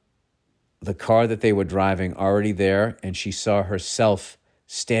saw the car that they were driving already there, and she saw herself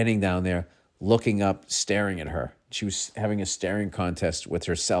standing down there, looking up, staring at her. She was having a staring contest with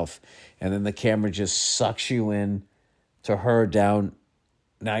herself. And then the camera just sucks you in to her down.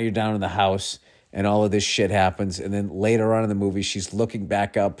 Now you're down in the house, and all of this shit happens. And then later on in the movie, she's looking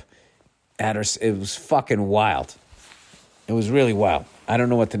back up at her. It was fucking wild. It was really wild. I don't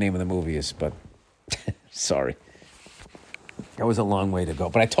know what the name of the movie is, but sorry. That was a long way to go.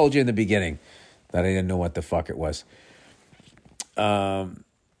 But I told you in the beginning that I didn't know what the fuck it was. In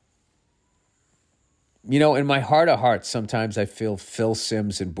my heart of hearts, sometimes I feel Phil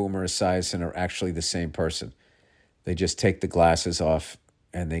Simms and Boomer Esiason are actually the same person. They just take the glasses off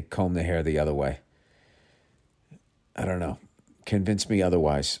and they comb the hair the other way. I don't know. Convince me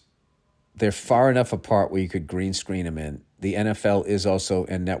otherwise. They're far enough apart where you could green screen them in. The NFL is also,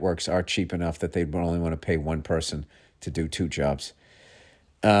 and networks are cheap enough that they'd only want to pay one person to do two jobs.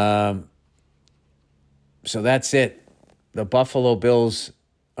 So that's it. The Buffalo Bills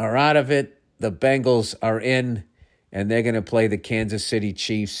are out of it. The Bengals are in, and they're going to play the Kansas City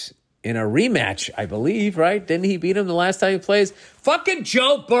Chiefs in a rematch, I believe, right? Didn't he beat them the last time he plays? Fucking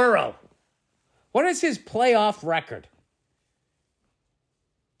Joe Burrow. What is his playoff record?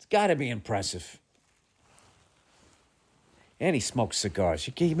 It's got to be impressive. And he smokes cigars.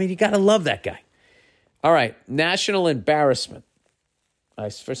 You got to love that guy. All right, national embarrassment. I,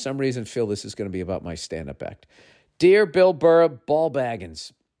 for some reason, feel this is going to be about my stand-up act. Dear Bill Burr, Ball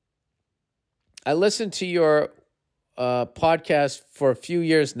Baggins, I listened to your podcast for a few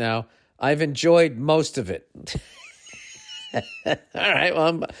years now. I've enjoyed most of it. All right,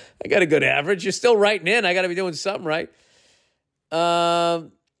 well, I got a good average. You're still writing in. I got to be doing something right. I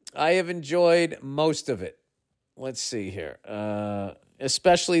have enjoyed most of it. Let's see here.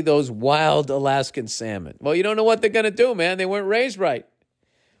 Especially those wild Alaskan salmon. Well, you don't know what they're going to do, man. They weren't raised right.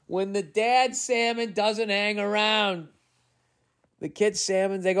 When the dad salmon doesn't hang around, the kid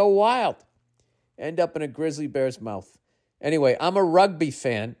salmon, they go wild. End up in a grizzly bear's mouth. Anyway, I'm a rugby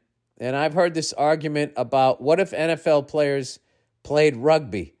fan, and I've heard this argument about what if NFL players played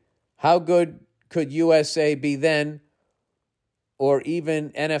rugby? How good could USA be then, or even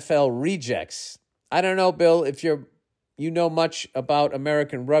NFL rejects? I don't know, Bill, if you know much about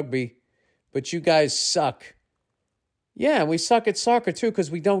American rugby, but you guys suck. Yeah, and we suck at soccer, too, because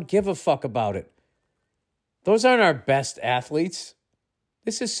we don't give a fuck about it. Those aren't our best athletes.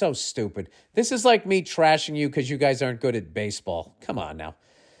 This is so stupid. This is like me trashing you because you guys aren't good at baseball. Come on now.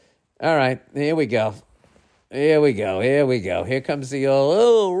 All right, here we go. Here comes the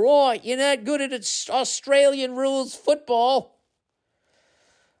old, right, you're not good at Australian rules football.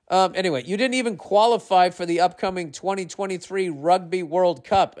 Anyway, you didn't even qualify for the upcoming 2023 Rugby World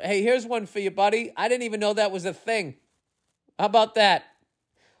Cup. Hey, here's one for you, buddy. I didn't even know that was a thing. How about that?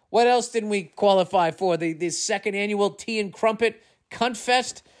 What else didn't we qualify for? The second annual Tea and Crumpet Cunt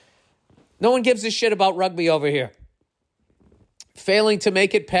Fest? No one gives a shit about rugby over here. Failing to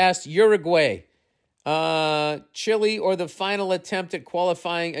make it past Uruguay, Chile, or the final attempt at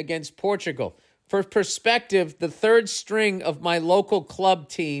qualifying against Portugal. For perspective, the third string of my local club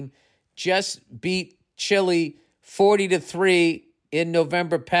team just beat Chile 40-3 in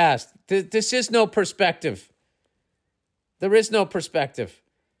November past. This is no perspective. There is no perspective.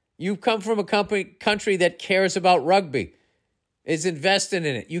 You come from a country that cares about rugby, is invested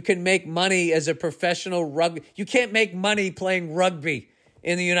in it. You can make money as a professional rugby. You can't make money playing rugby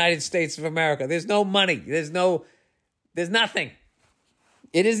in the United States of America. There's no money. There's nothing.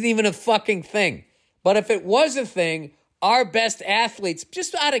 It isn't even a fucking thing. But if it was a thing, our best athletes,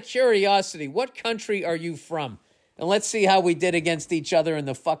 just out of curiosity, what country are you from? And let's see how we did against each other in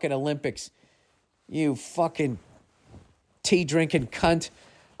the fucking Olympics. You fucking tea-drinking cunt.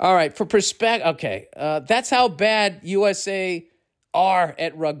 All right, for perspective, okay. That's how bad USA are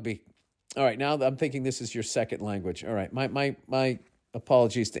at rugby. All right, now I'm thinking this is your second language. All right, my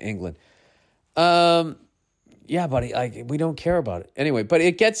apologies to England. Yeah, buddy, we don't care about it. Anyway, but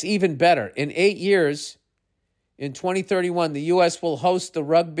it gets even better. In 8 years, in 2031, the U.S. will host the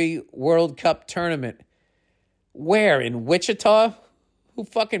Rugby World Cup tournament. Where? In Wichita? Who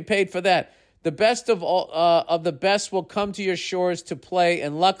fucking paid for that? The best of the best will come to your shores to play,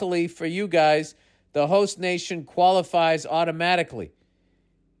 and luckily for you guys, the host nation qualifies automatically.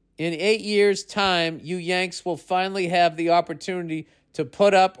 In 8 years' time, you Yanks will finally have the opportunity to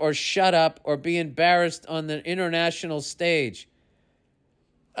put up or shut up or be embarrassed on the international stage.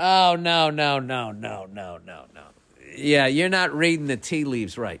 Oh, no. Yeah, you're not reading the tea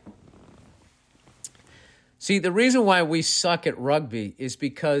leaves right. See, the reason why we suck at rugby is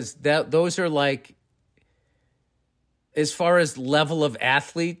because those are like, as far as level of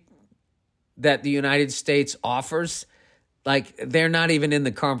athlete that the United States offers, like they're not even in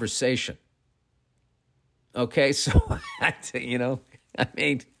the conversation. Okay, so, I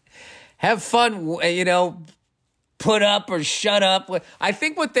mean, have fun, put up or shut up. I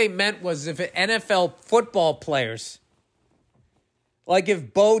think what they meant was if NFL football players, like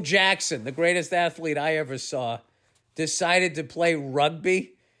if Bo Jackson, the greatest athlete I ever saw, decided to play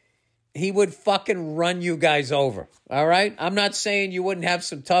rugby, he would fucking run you guys over, all right? I'm not saying you wouldn't have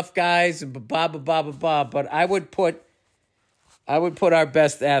some tough guys and but I would put our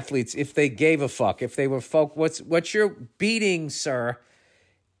best athletes, if they gave a fuck, if they were what you're beating, sir,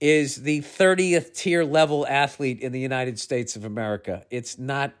 is the 30th tier level athlete in the United States of America. It's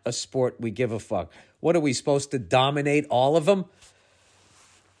not a sport we give a fuck. What are we supposed to dominate all of them?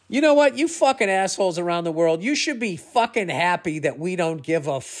 You know what? You fucking assholes around the world, you should be fucking happy that we don't give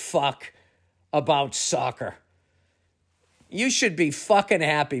a fuck about soccer. You should be fucking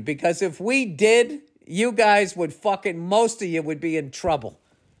happy, because if we did, you guys would most of you would be in trouble.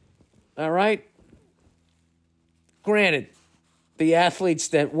 All right? Granted, the athletes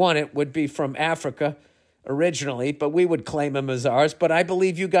that won it would be from Africa originally, but we would claim them as ours. But I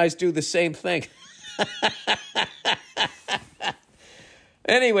believe you guys do the same thing.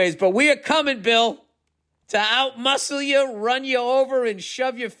 Anyways, but we are coming, Bill, to outmuscle you, run you over, and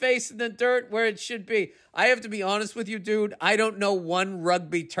shove your face in the dirt where it should be. I have to be honest with you, dude. I don't know one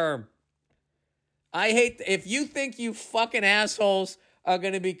rugby term. If you think you fucking assholes are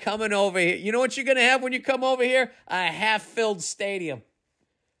going to be coming over here, you know what you're going to have when you come over here? A half-filled stadium.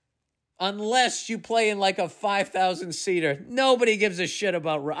 Unless you play in like a 5,000-seater. Nobody gives a shit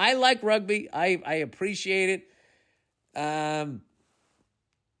about rugby. I like rugby. I appreciate it.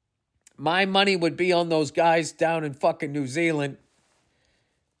 My money would be on those guys down in fucking New Zealand,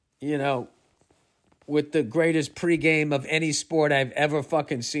 with the greatest pregame of any sport I've ever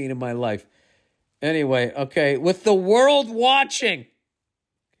fucking seen in my life. Anyway, okay, with the world watching.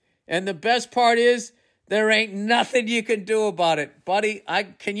 And the best part is, there ain't nothing you can do about it. Buddy,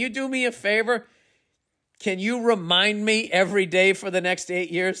 can you do me a favor? Can you remind me every day for the next 8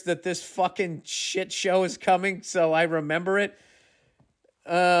 years that this fucking shit show is coming so I remember it?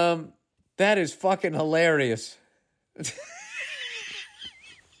 That is fucking hilarious.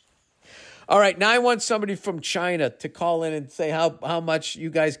 All right, now I want somebody from China to call in and say how much you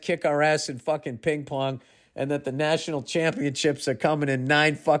guys kick our ass in fucking ping pong, and that the national championships are coming in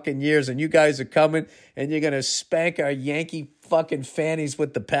 9 fucking years, and you guys are coming and you're going to spank our Yankee fucking fannies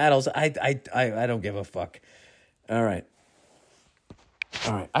with the paddles. I don't give a fuck. All right.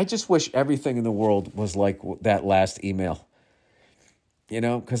 I just wish everything in the world was like that last email.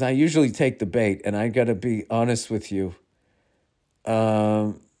 Because I usually take the bait, and I got to be honest with you.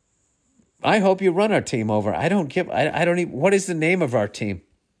 I hope you run our team over. I don't even, what is the name of our team?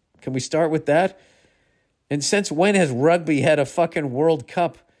 Can we start with that? And since when has rugby had a fucking World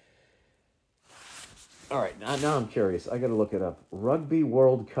Cup? All right, now I'm curious. I got to look it up. Rugby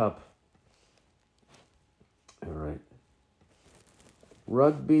World Cup. All right.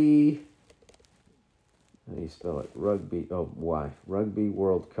 Rugby, how do you spell it? Rugby, Y. Rugby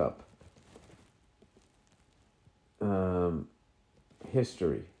World Cup.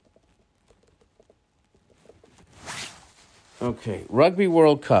 History. Okay, Rugby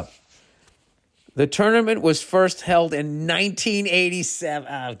World Cup. The tournament was first held in 1987.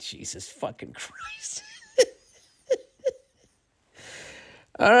 Oh, Jesus fucking Christ.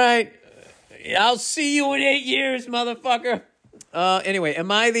 All right. I'll see you in 8 years, motherfucker. Anyway,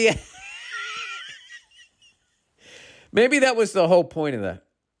 am I the... Maybe that was the whole point of that.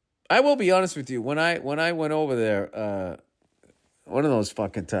 I will be honest with you. When I went over there, one of those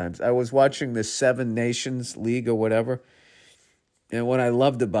fucking times, I was watching the Seven Nations League or whatever. And what I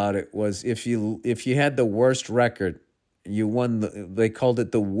loved about it was if you had the worst record, you won. They called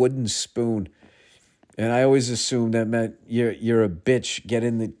it the wooden spoon, and I always assumed that meant you're a bitch. Get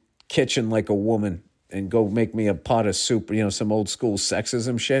in the kitchen like a woman and go make me a pot of soup. You know, some old school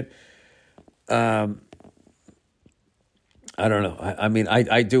sexism shit. I don't know. I mean,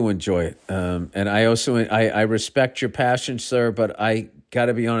 I do enjoy it, and I also I respect your passion, sir. But I got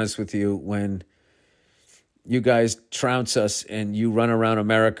to be honest with you when you guys trounce us and you run around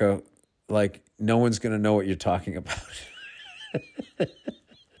America like no one's going to know what you're talking about.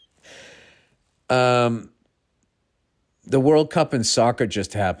 The World Cup in soccer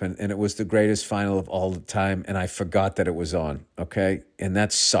just happened, and it was the greatest final of all the time, and I forgot that it was on, okay? And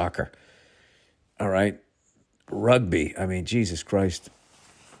that's soccer, all right? Rugby, I mean, Jesus Christ.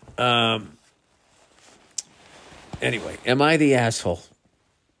 Anyway, am I the asshole?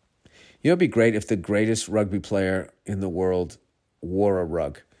 You know, it'd be great if the greatest rugby player in the world wore a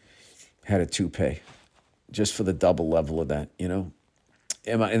rug, had a toupee, just for the double level of that, you know?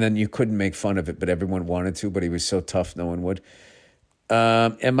 And then you couldn't make fun of it, but everyone wanted to, but he was so tough no one would.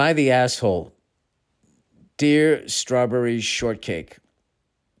 Am I the asshole? Dear Strawberry Shortcake.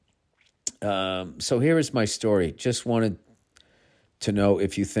 So here is my story. Just wanted to know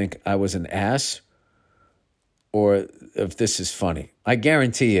if you think I was an ass or if this is funny. I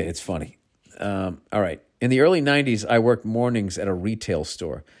guarantee you it's funny. All right. In the early 90s, I worked mornings at a retail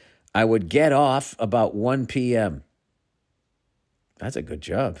store. I would get off about 1 p.m. That's a good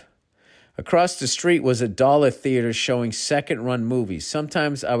job. Across the street was a dollar theater showing second-run movies.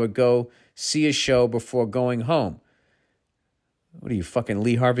 Sometimes I would go see a show before going home. What are you, fucking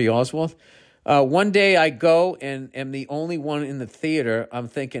Lee Harvey Oswald? One day I go and am the only one in the theater. I'm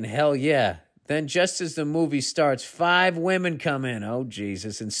thinking, hell yeah. Then just as the movie starts, 5 women come in, oh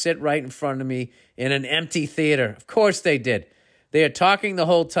Jesus, and sit right in front of me in an empty theater. Of course they did. They are talking the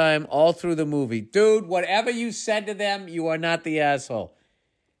whole time, all through the movie. Dude, whatever you said to them, you are not the asshole.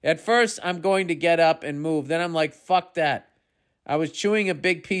 At first, I'm going to get up and move. Then I'm like, fuck that. I was chewing a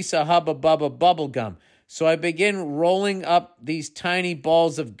big piece of Hubba Bubba bubble gum. So I begin rolling up these tiny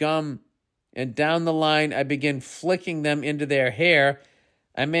balls of gum, and down the line, I begin flicking them into their hair.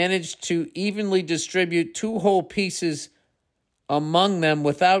 I managed to evenly distribute 2 whole pieces among them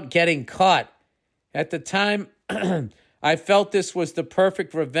without getting caught. At the time, I felt this was the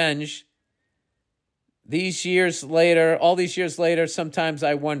perfect revenge. All these years later, sometimes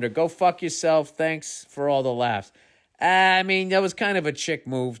I wonder, go fuck yourself. Thanks for all the laughs. I mean, that was kind of a chick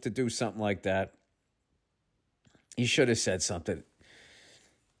move to do something like that. You should have said something.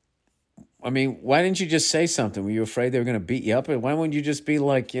 I mean, why didn't you just say something? Were you afraid they were going to beat you up? And why wouldn't you just be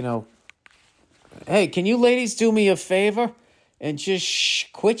like, you know, hey, can you ladies do me a favor and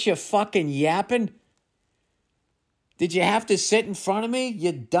just quit your fucking yapping? Did you have to sit in front of me,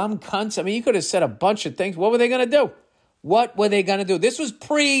 you dumb cunts? I mean, you could have said a bunch of things. What were they going to do? What were they going to do? This was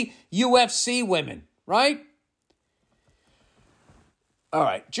pre-UFC women, right? All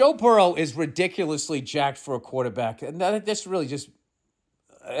right. Joe Burrow is ridiculously jacked for a quarterback. And that's really just...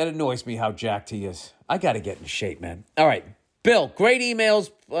 It annoys me how jacked he is. I got to get in shape, man. All right. Bill, great emails.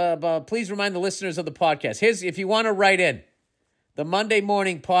 Please remind the listeners of the podcast. Here's, if you want to write in, the Monday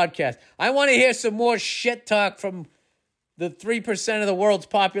morning podcast. I want to hear some more shit talk from the 3% of the world's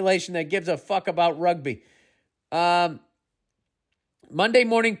population that gives a fuck about rugby. Monday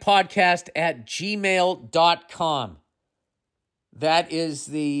morning podcast at gmail.com. That is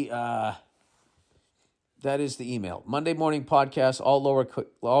the email. Monday morning podcast, all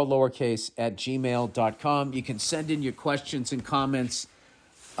lowercase at gmail.com. You can send in your questions and comments.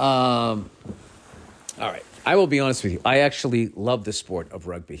 All right. I will be honest with you. I actually love the sport of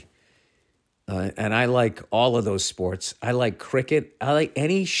rugby. And I like all of those sports. I like cricket. I like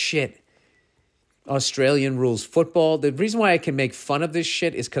any shit. Australian rules football. The reason why I can make fun of this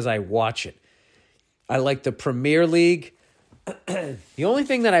shit is because I watch it. I like the Premier League. The only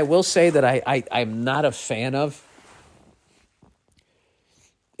thing that I will say that I'm not a fan of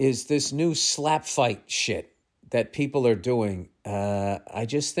is this new slap fight shit that people are doing. I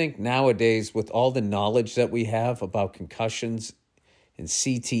just think nowadays, with all the knowledge that we have about concussions and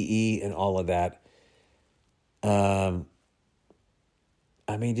CTE and all of that,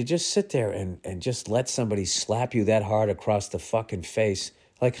 I mean, to just sit there and just let somebody slap you that hard across the fucking face.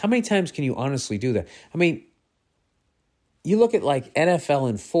 Like, how many times can you honestly do that? I mean, you look at like NFL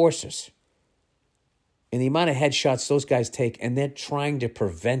enforcers and the amount of headshots those guys take, and they're trying to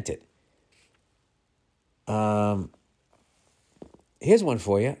prevent it. Here's one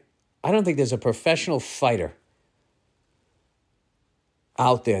for you. I don't think there's a professional fighter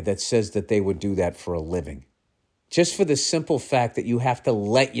out there that says that they would do that for a living. Just for the simple fact that you have to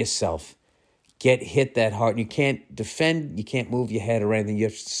let yourself get hit that hard. You can't defend, you can't move your head or anything. You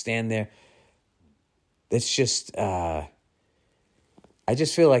have to stand there. It's just, I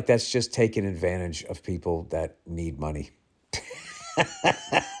just feel like that's just taking advantage of people that need money.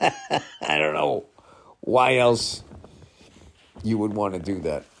 I don't know why else you would want to do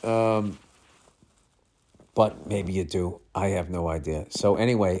that. But maybe you do. I have no idea. So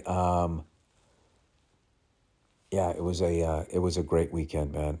anyway, yeah, it was a great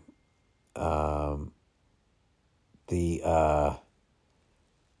weekend, man.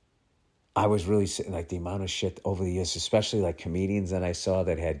 I was really sitting, like, the amount of shit over the years, especially like comedians that I saw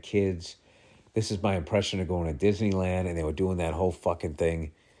that had kids. This is my impression of going to Disneyland, and they were doing that whole fucking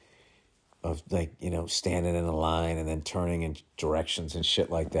thing of, like, you know, standing in a line and then turning in directions and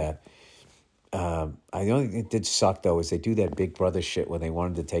shit like that. The only thing that did suck, though, is they do that Big Brother shit where they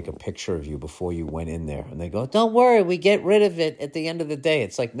wanted to take a picture of you before you went in there. And they go, don't worry, we get rid of it at the end of the day.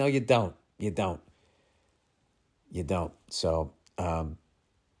 It's like, no, you don't. You don't. You don't. So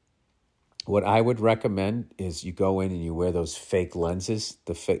what I would recommend is you go in and you wear those fake lenses,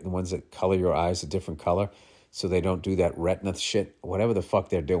 the ones that color your eyes a different color, so they don't do that retina shit, whatever the fuck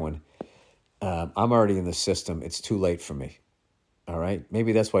they're doing. I'm already in the system. It's too late for me. All right?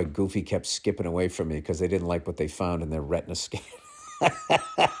 Maybe that's why Goofy kept skipping away from me, because they didn't like what they found in their retina scan.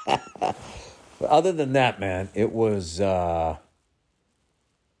 But other than that, man, it was a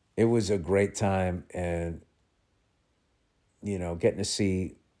great time. And, you know, getting to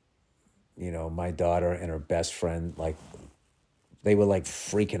see, you know, my daughter and her best friend, like, they were like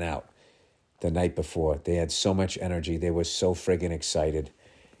freaking out the night before. They had so much energy. They were so friggin' excited.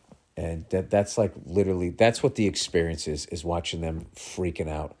 And that's like literally, that's what the experience is watching them freaking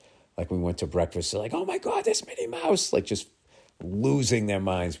out. Like, we went to breakfast, they're like, oh my God, there's Minnie Mouse. Like, just losing their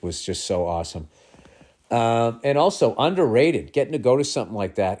minds was just so awesome. And also underrated, getting to go to something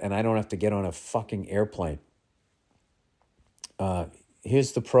like that and I don't have to get on a fucking airplane.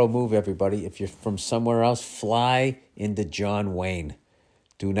 Here's the pro move, everybody. If you're from somewhere else, fly into John Wayne.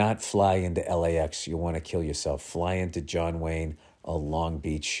 Do not fly into LAX. You want to kill yourself. Fly into John Wayne or Long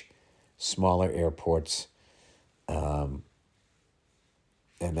Beach, smaller airports, and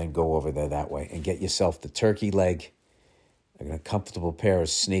then go over there that way and get yourself the turkey leg, a comfortable pair of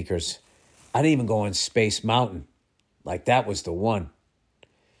sneakers. I didn't even go on Space Mountain. Like, that was the one.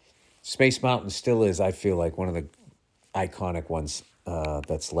 Space Mountain still is, I feel like, one of the iconic ones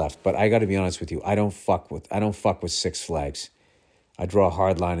that's left. But I got to be honest with you, I don't fuck with Six Flags. I draw a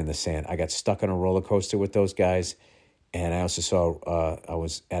hard line in the sand. I got stuck on a roller coaster with those guys, and I also saw I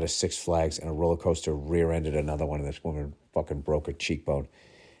was at a Six Flags and a roller coaster rear-ended another one, and this woman fucking broke her cheekbone.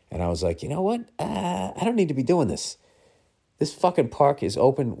 And I was like, you know what? I don't need to be doing this. This fucking park is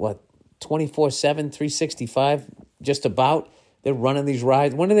open, 24/7, 365, just about. They're running these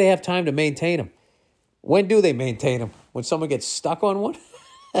rides. When do they have time to maintain them? When do they maintain them? When someone gets stuck on one?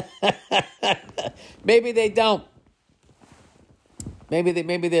 Maybe they don't. Maybe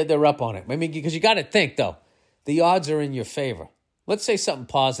they're up on it. I mean, because you got to think, though, the odds are in your favor. Let's say something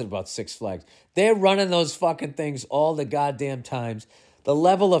positive about Six Flags. They're running those fucking things all the goddamn times. The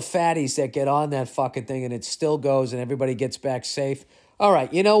level of fatties that get on that fucking thing and it still goes and everybody gets back safe. All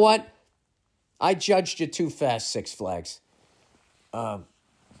right, you know what? I judged you too fast, Six Flags. But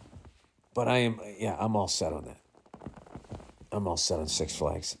I'm all set on that. I'm all set on Six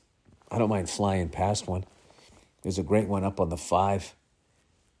Flags. I don't mind flying past one. There's a great one up on the 5,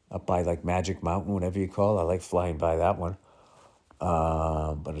 up by like Magic Mountain, whatever you call it. I like flying by that one.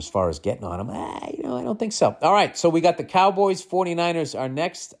 But as far as getting on them, I don't think so. All right, so we got the Cowboys, 49ers are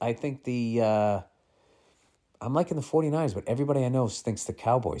next. I think I'm liking the 49ers, but everybody I know thinks the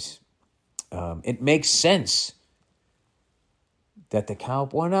Cowboys. It makes sense that the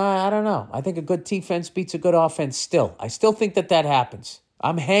Cowboys, I don't know. I think a good defense beats a good offense still. I still think that happens.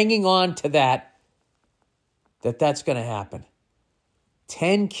 I'm hanging on to that's going to happen.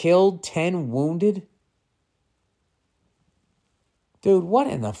 10 killed, 10 wounded. Dude, what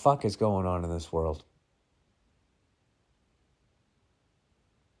in the fuck is going on in this world?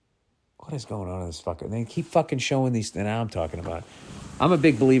 What is going on in this fucking... They keep fucking showing these... And now I'm talking about... I'm a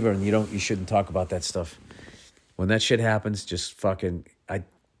big believer in you shouldn't talk about that stuff. When that shit happens, just fucking...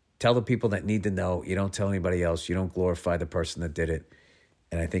 tell the people that need to know. You don't tell anybody else. You don't glorify the person that did it.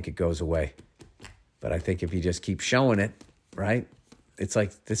 And I think it goes away. But I think if you just keep showing it, right? It's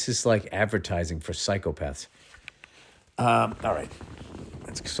like, this is like advertising for psychopaths. All right.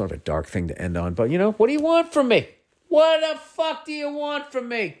 That's sort of a dark thing to end on. But, what do you want from me? What the fuck do you want from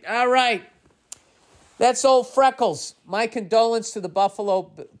me? All right. That's old Freckles. My condolences to the Buffalo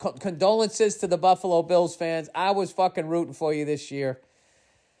Bills fans. I was fucking rooting for you this year.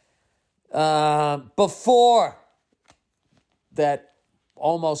 Before that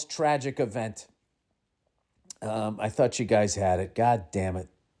almost tragic event, I thought you guys had it. God damn it.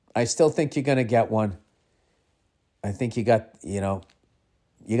 I still think you're going to get one. I think you got, you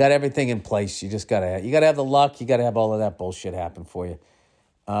got everything in place. You just got to have the luck. You got to have all of that bullshit happen for you.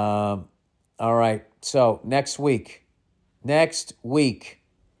 All right. So next week is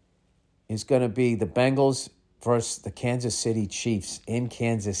going to be the Bengals versus the Kansas City Chiefs in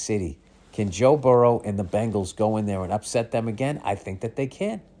Kansas City. Can Joe Burrow and the Bengals go in there and upset them again? I think that they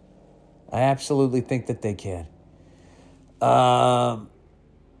can. I absolutely think that they can. All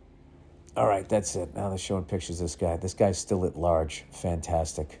right, that's it. Now they're showing pictures of this guy. This guy's still at large.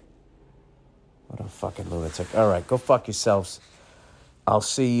 Fantastic. What a fucking lunatic. All right, go fuck yourselves. I'll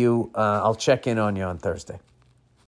see you. I'll check in on you on Thursday.